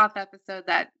stupid one-off episode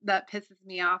that pisses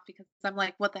me off because I'm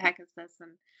like, what the heck is this?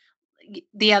 And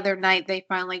the other night they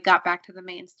finally got back to the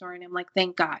main story, and I'm like,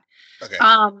 thank God. Okay.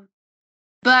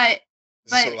 But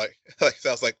sort of like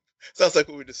sounds like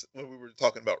when we were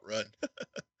talking about Run.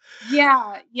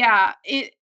 yeah,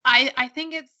 I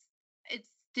think it's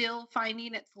still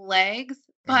finding its legs,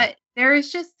 but there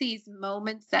is just these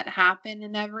moments that happen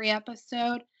in every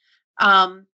episode.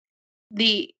 Um,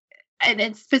 the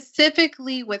and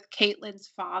specifically with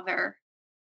Caitlin's father,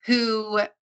 who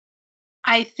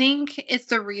I think is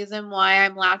the reason why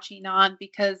I'm latching on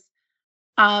because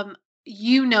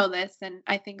you know this, and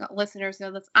I think listeners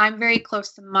know this. I'm very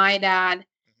close to my dad,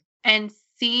 and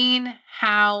seeing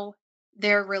how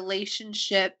their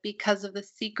relationship, because of the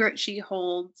secret she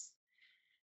holds,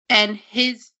 and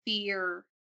his fear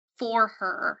for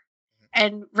her,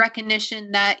 and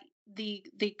recognition that the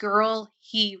girl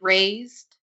he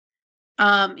raised,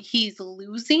 he's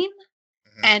losing,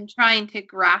 and trying to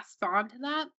grasp onto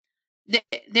that.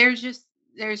 There's just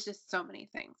so many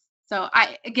things. So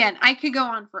I could go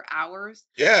on for hours.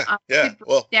 Yeah, I yeah. could break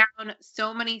Well, down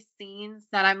so many scenes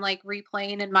that I'm like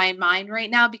replaying in my mind right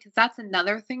now because that's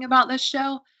another thing about this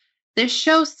show. This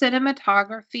show's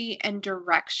cinematography and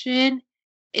direction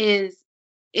is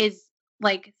is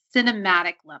like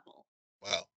cinematic level.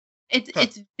 wow. It's Huh.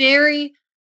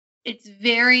 it's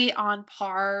very on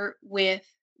par with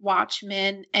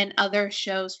Watchmen and other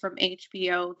shows from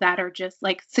HBO that are just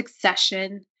like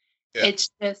Succession. Yeah.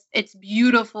 It's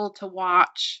beautiful to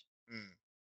watch. Mm.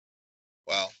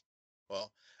 Wow.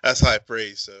 Well, that's high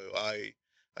praise. So I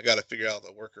got to figure out the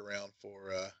workaround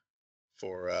for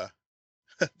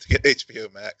to get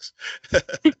HBO Max.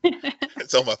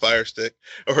 It's on my Fire Stick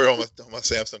or on my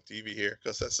Samsung TV here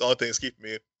because that's the only thing that's keeping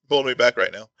me pulling me back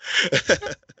right now.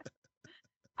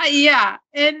 Yeah,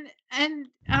 and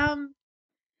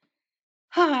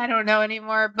I don't know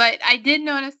anymore, but I did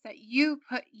notice that you've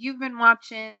been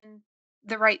watching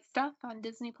The Right Stuff on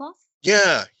Disney Plus.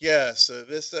 Yeah, yeah. So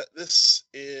this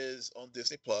is on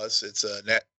Disney Plus. It's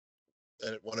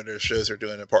one of their shows they're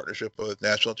doing in partnership with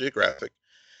National Geographic.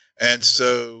 And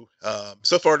so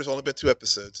so far there's only been 2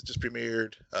 episodes. It just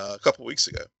premiered a couple weeks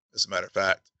ago, as a matter of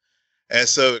fact. And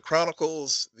so it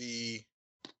chronicles the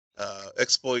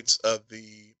exploits of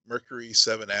the Mercury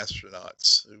 7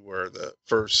 astronauts, who were the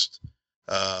first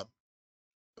uh,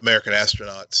 American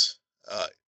astronauts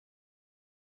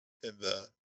in the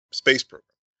space program.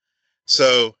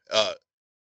 So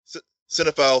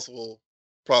cinephiles will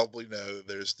probably know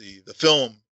there's the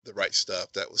film The Right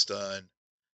Stuff that was done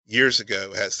years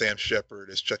ago. It had Sam Shepard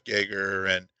as Chuck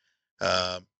Yeager, and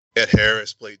Ed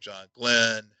Harris played John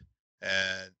Glenn,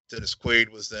 and Dennis Quaid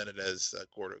was in it as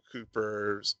Gordo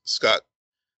Cooper. Scott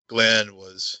Glenn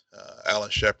was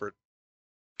Alan Shepard,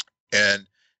 and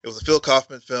it was a Phil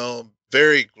Kaufman film,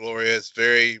 very glorious,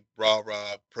 very rah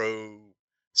pro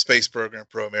space program,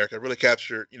 pro America. Really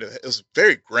captured, it was a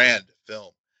very grand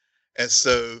film. And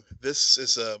so this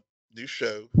is a new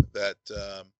show that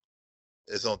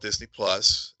is on Disney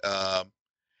Plus,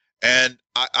 and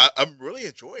I'm really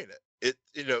enjoying it.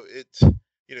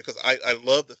 Because I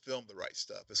love the film The Right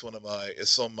Stuff. It's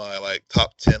on my like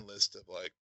top 10 list of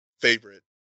like favorite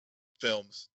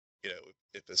films.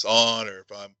 If it's on, or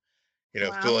if I'm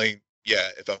Wow.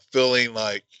 if I'm feeling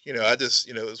like, I just,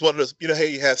 it's one of those,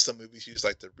 hey, you have some movies you just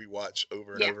like to rewatch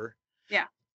over and Yeah. over. Yeah.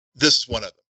 This is one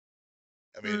of them.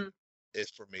 I mean,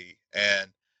 it's for me.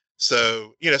 And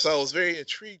so, so I was very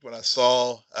intrigued when I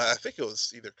saw, I think it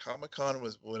was either Comic-Con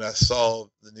was when I saw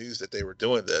the news that they were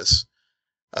doing this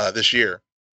year.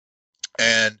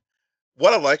 And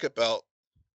what I like about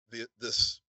the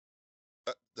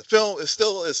film is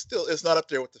not up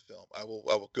there with the film. I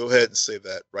will go ahead and say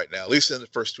that right now. At least in the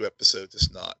first 2 episodes,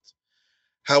 it's not.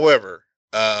 However,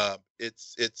 I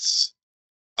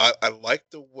like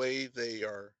the way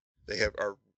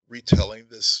are retelling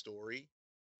this story,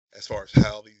 as far as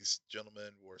how these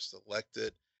gentlemen were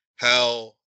selected,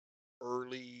 how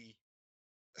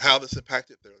this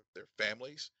impacted their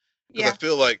families. Because Yeah. I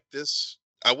feel like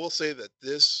I will say that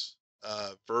this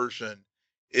version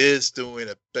is doing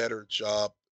a better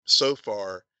job so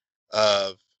far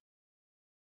of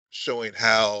showing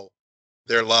how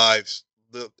their lives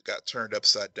got turned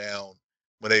upside down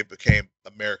when they became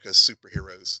America's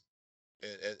superheroes,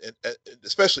 and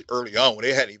especially early on when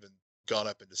they hadn't even gone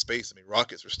up into space. I mean,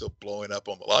 rockets were still blowing up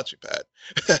on the launching pad,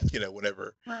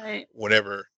 Right.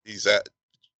 whenever these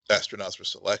astronauts were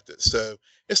selected. So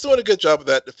it's doing a good job of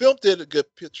that. The film did a good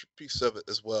piece of it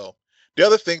as well. The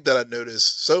other thing that I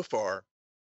noticed so far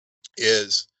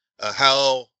is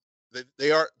how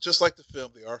they are just like the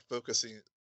film. They are focusing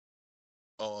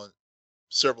on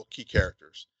several key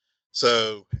characters.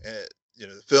 So,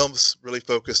 the film's really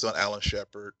focused on Alan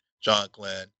Shepard, John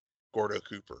Glenn, Gordo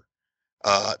Cooper.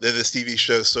 Then this TV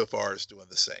show so far is doing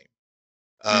the same.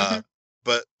 Hmm. Uh,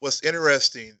 but what's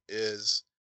interesting is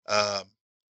um,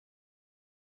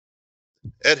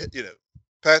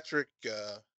 Patrick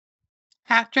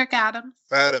Patrick Adams.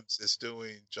 Adams is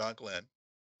doing John Glenn,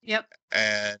 Yep.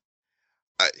 and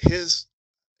his,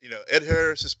 Ed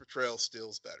Harris's portrayal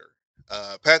still's better.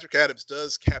 Patrick Adams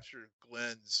does capture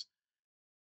Glenn's,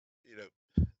 you know,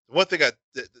 the one thing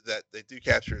that they do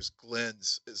capture is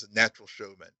Glenn's is a natural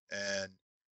showman,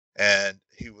 and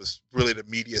he was really the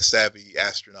media savvy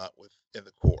astronaut within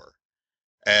the Corps.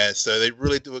 And so they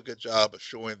really do a good job of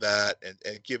showing that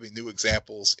and giving new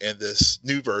examples in this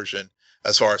new version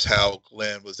as far as how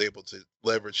Glenn was able to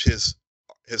leverage his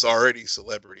already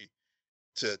celebrity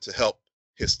to help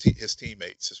his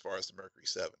teammates as far as the Mercury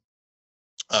 7.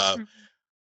 Uh, Mhm.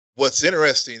 what's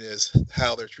interesting is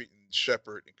how they're treating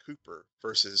Shepard and Cooper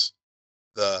versus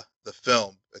the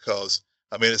film, because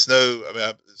I mean it's no I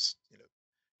mean it's,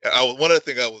 one of the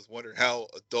things I was wondering, how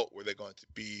adult were they going to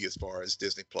be as far as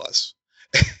Disney Plus,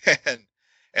 and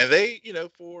they,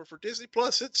 for Disney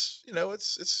Plus, it's,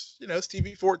 it's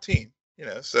TV 14,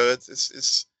 so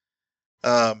it's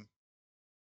um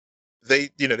they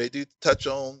do touch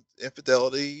on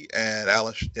infidelity and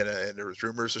and there was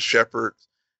rumors of Shepard.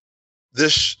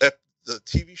 The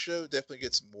TV show definitely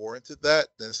gets more into that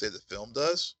than say the film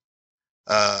does.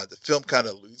 The film kind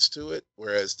of alludes to it,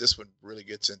 whereas this one really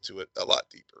gets into it a lot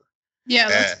deeper. Yeah,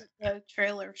 that's And what the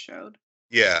trailer showed.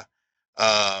 yeah,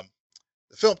 um,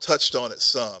 the film touched on it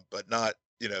some, but not,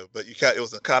 but it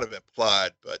was kind of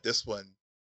implied. But this one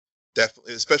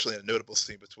definitely, especially in a notable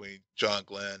scene between John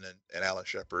Glenn and Alan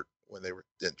Shepard when they were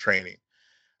in training.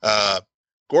 Uh,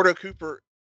 Gordo Cooper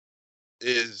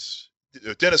is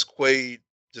Dennis Quaid,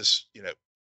 just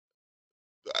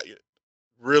uh,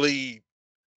 really,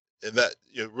 and that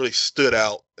really stood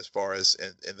out as far as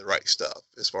in the right stuff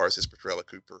as far as his portrayal of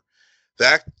Cooper.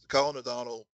 Colin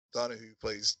O'Donnell who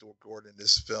plays Gordon in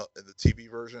this film in the TV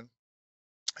version,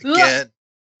 Ugh. again,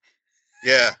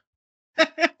 yeah, Sorry.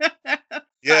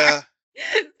 yeah.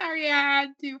 Sorry, I had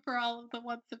to for all of the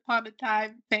Once Upon a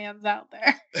Time fans out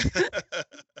there.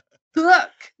 Look.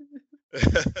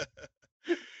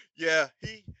 Yeah,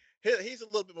 he's a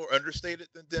little bit more understated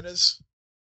than Dennis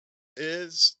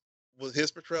is with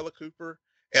his portrayal of Cooper,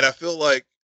 and I feel like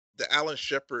the Alan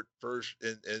Shepard version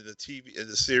in the TV in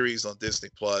the series on Disney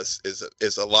Plus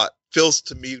is a lot, feels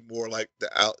to me more like the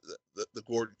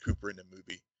Gordon Cooper in the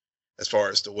movie as far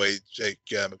as the way Jake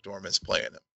McDormand's playing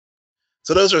him.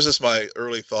 So those are just my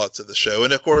early thoughts of the show,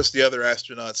 and of course the other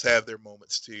astronauts have their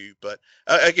moments too. But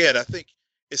again, I think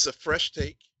it's a fresh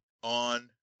take on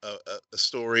a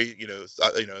story. It's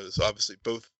obviously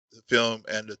both the film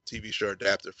and the TV show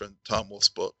adapted from Tom Wolfe's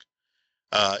book.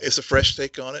 It's a fresh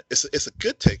take on it. It's a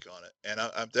good take on it, and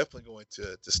I'm definitely going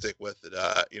to stick with it.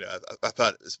 I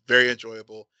thought it's very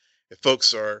enjoyable. If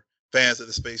folks are fans of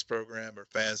the space program or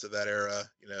fans of that era,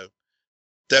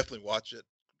 definitely watch it.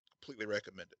 Completely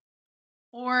recommend it.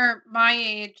 Or my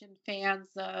age and fans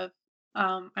of,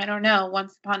 I don't know,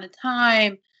 Once Upon a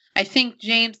Time. I think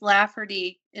James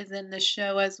Lafferty is in the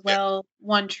show as Yeah, well.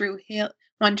 One Tree Hill,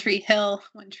 One True Hill.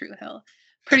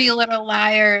 Pretty Little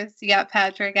Liars. You got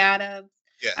Patrick Adams.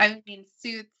 yeah, I mean,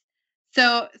 Suits.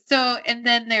 And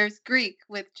then there's Greek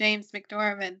with James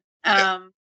McDormand. yeah.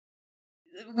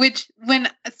 Which when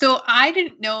so I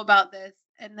didn't know about this,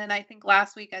 and then I think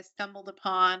last week I stumbled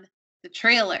upon the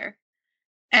trailer,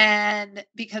 and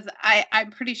because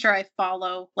I'm pretty sure I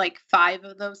follow like 5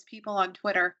 of those people on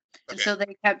Twitter, and Okay. so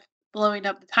they kept blowing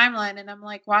up the timeline, and I'm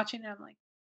like watching it, I'm like,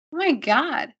 "Oh my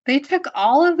god, they took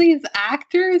all of these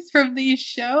actors from these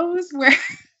shows where."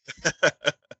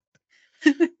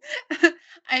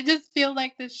 I just feel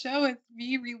like the show is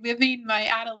me reliving my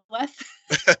adolescence.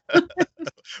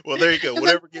 Well, there you go. 'Cause I'm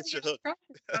Whatever gets sitting you in hooked.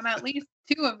 crushes on at least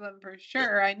 2 of them for Yeah,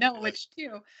 sure. I know yeah. which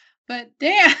 2, but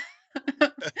damn.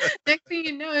 Next thing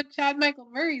you know, Chad Michael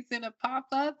Murray's gonna pop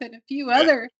up and a few Yeah.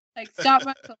 other like Stop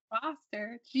Michael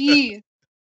Foster. Jeez.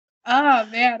 Oh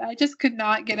man, I just could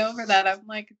not get over that. I'm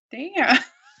like, damn.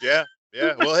 Yeah,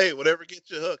 yeah. Well, hey, whatever gets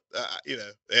you hooked,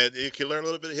 and you can learn a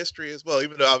little bit of history as well,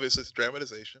 even though obviously it's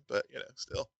dramatization, but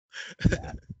still.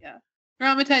 Yeah, yeah.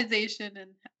 Dramatization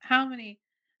and how many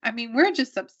I mean, we're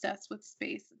just obsessed with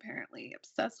space, apparently.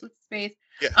 Obsessed with space.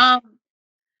 Yeah. Um,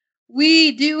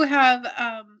 we do have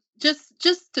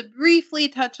just to briefly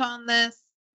touch on this,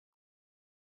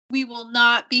 we will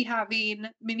not be having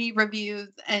mini reviews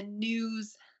and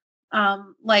news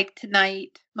like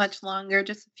tonight much longer.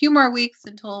 Just a few more weeks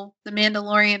until The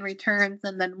Mandalorian returns,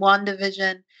 and then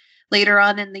WandaVision later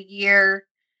on in the year.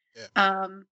 Yeah.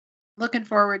 Looking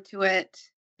forward to it.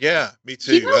 Yeah, me You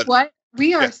too. know what?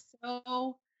 We Yeah. are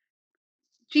so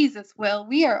Jesus, Will,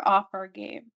 we are off our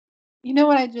game. You know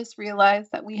what I just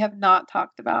realized that we have not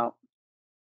talked about?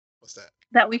 What's that?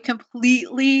 That we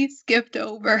completely skipped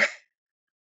over.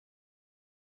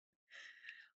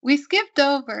 We skipped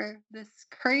over this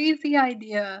crazy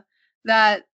idea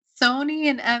that Sony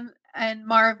and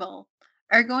Marvel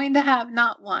are going to have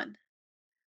not one,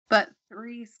 but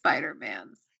 3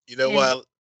 Spider-Mans You know in why?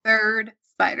 third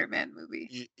Spider-Man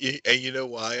movie. And you know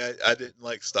why I didn't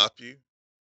like stop you?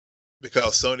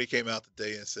 Because Sony came out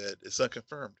today and said it's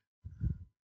unconfirmed.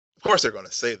 Of course they're going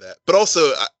to say that, but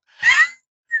also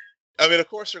I mean, of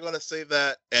course they're going to say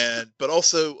that, but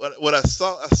also when I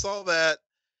saw that,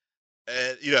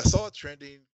 and I saw it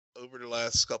trending over the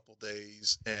last couple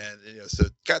days, and so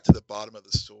it got to the bottom of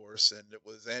the source, and it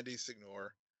was Andy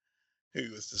Signor who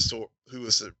was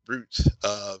the root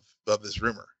of this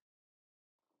rumor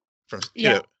from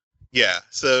Yeah. yeah.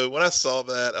 So when I saw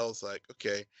that, I was like,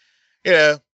 okay,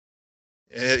 yeah,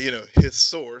 and his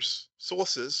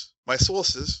sources, my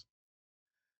sources.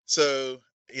 So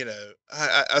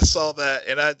I saw that,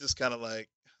 and I just kind of like,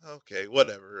 okay,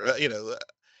 whatever. You know,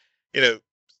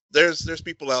 there's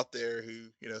people out there who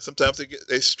sometimes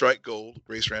they strike gold.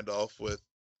 Grace Randolph with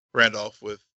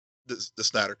the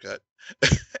Snyder Cut,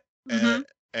 and Mhm.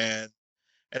 and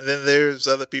and then there's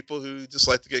other people who just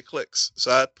like to get clicks.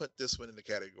 So I put this one in the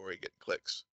category getting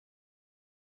clicks.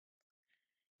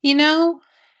 You know,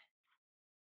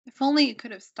 if only you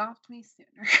could have stopped me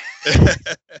sooner.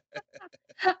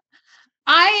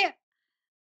 I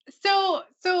so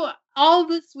all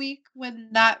this week when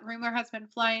that rumor has been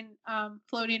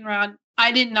floating around,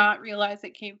 I did not realize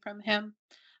it came from him.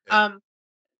 Yeah, Um,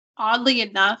 Oddly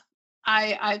enough,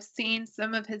 I've seen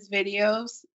some of his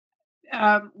videos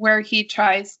where he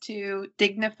tries to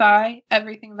dignify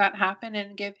everything that happened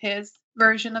and give his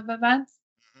version of events.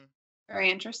 mhm,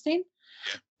 Very interesting.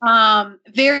 yeah,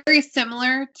 Very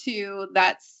similar to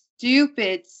that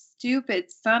stupid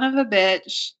son of a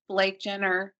bitch, Blake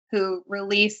Jenner, who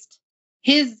released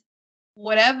his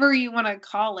whatever you want to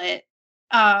call it,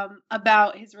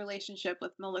 about his relationship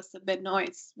with Melissa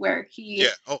Benoist, where yeah. he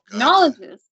Oh God, yeah,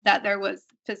 acknowledges that there was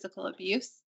physical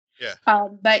abuse, yeah,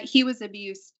 but he was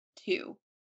abused too.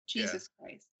 yeah. Jesus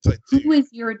Christ. It's like, Who dude,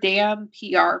 is your damn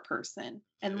PR person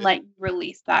and it, let you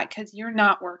release that? Because you're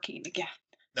not working again.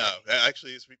 no,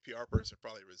 actually, his PR person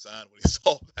probably resigned when he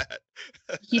saw that.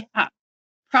 Yeah,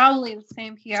 probably the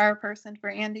same PR person for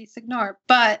Andy Signor.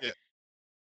 But Yeah.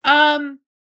 um,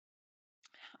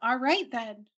 all right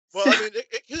then. Well, So I mean,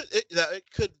 it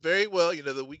could very well,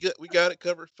 that we got it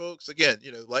covered, folks. Again,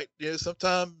 like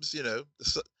sometimes, you know,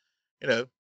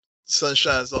 sun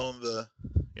shines on the,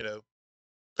 you know,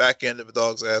 back end of a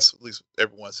dog's ass at least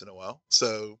every once in a while.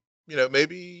 So,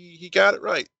 maybe he got it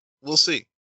right. We'll see.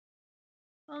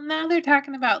 well, now they're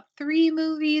talking about 3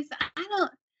 movies. I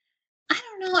don't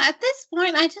know. At this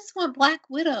point, I just want Black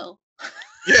Widow.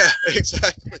 Yeah,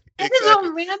 exactly, I just exactly.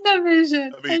 want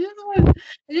WandaVision. I mean,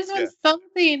 I just yeah, want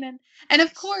something, and of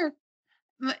it's, course,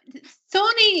 M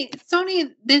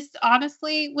Sony, this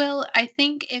honestly, Will, I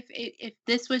think if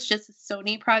this was just a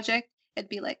Sony project, it'd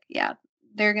be like, yeah,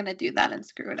 they're gonna do that and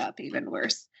screw it up even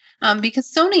worse. yeah,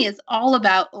 Because Sony is all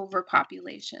about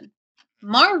overpopulation.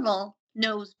 Marvel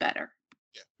knows better.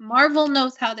 yeah, Marvel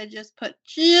knows how to just put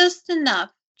just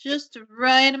enough, yeah, just the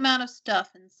right amount of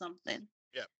stuff in something.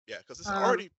 yeah, yeah. Because it's Um,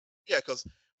 already, yeah. Because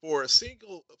for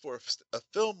a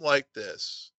film like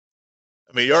this,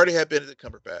 I mean, you already have Benedict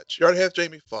Cumberbatch. You already have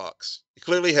Jamie Foxx. You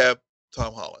clearly have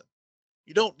Tom Holland.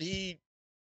 You don't need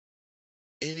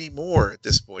any more at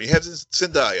this point. You have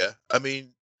Zendaya. I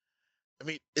mean,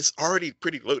 it's already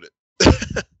pretty loaded.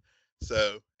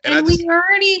 So, and I and just we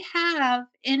already have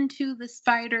Into the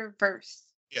Spider-Verse,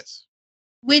 yes,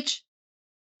 which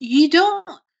you don't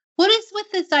what is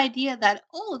with this idea that,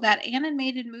 "Oh, that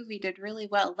animated movie did really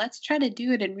well. Let's try to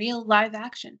do it in real live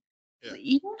action." yeah,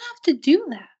 You don't have to do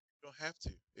that. you don't have to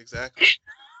exactly,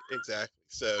 exactly.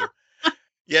 So,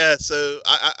 yeah, so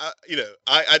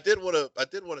I did want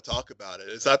to talk about it.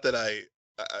 It's not that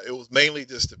it was mainly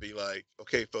just to be like,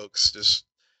 okay, folks, just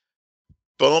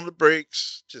put on the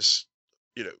brakes, just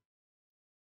you know,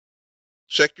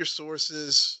 check your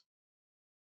sources.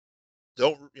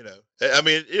 Don't I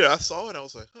mean, I saw it. I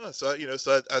was like, huh. So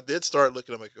I did start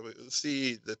looking. I'm like, "Okay, let's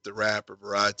see that the Rap or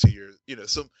Variety or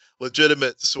some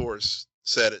legitimate source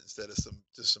said it instead of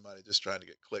somebody just trying to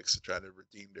get clicks and trying to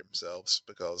redeem themselves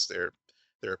because they're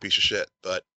a piece of shit.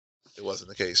 But it wasn't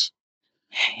the case.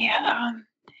 Yeah.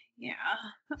 Yeah.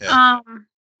 Yeah.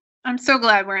 I'm so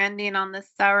glad we're ending on this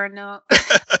sour note.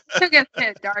 Took us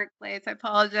to a dark place. I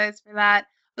apologize for that.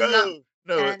 Was not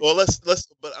No. and Well,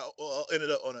 but I'll end it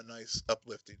up on a nice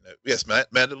uplifting note. Yes,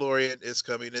 Mandalorian is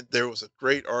coming in. There was a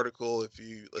great article if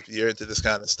you're into this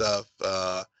kind of stuff,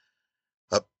 up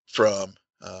from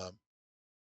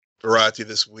Variety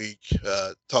this week,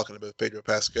 talking about Pedro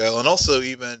Pascal, and also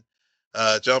even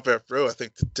John Favreau. I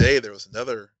think today there was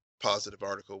another positive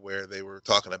article where they were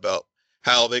talking about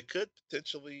how they could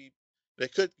potentially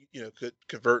could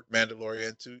convert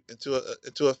Mandalorian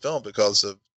into a film because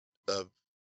of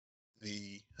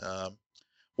the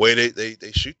way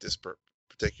they shoot this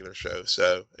particular show.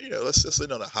 So let's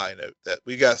end on a high note that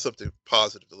we got something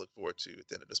positive to look forward to at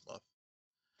the end of this month.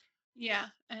 yeah,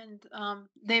 and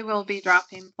they will be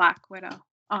dropping Black Widow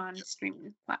on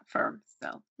streaming platforms.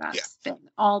 So Yeah, that's been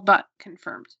all but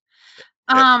confirmed.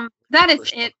 yep. That is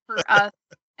First one. it for us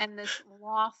and this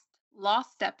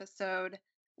lost episode.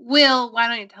 Will, why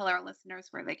don't you tell our listeners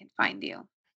where they can find you?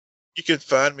 You can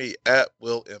find me at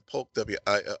Will M Polk,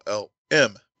 WILLMPOLK.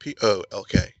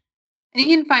 And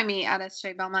you can find me at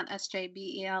SJ Belmont,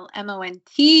 SJBELMONT.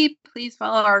 Please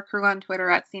follow our crew on Twitter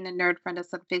at Scene and Nerd. Friend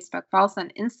us on Facebook, follow us on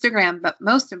Instagram. But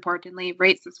most importantly,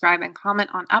 rate, subscribe, and comment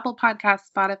on Apple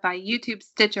Podcasts, Spotify, YouTube,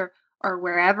 Stitcher, or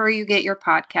wherever you get your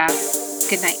podcasts.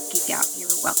 Good night, Geek Out. You're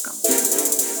welcome.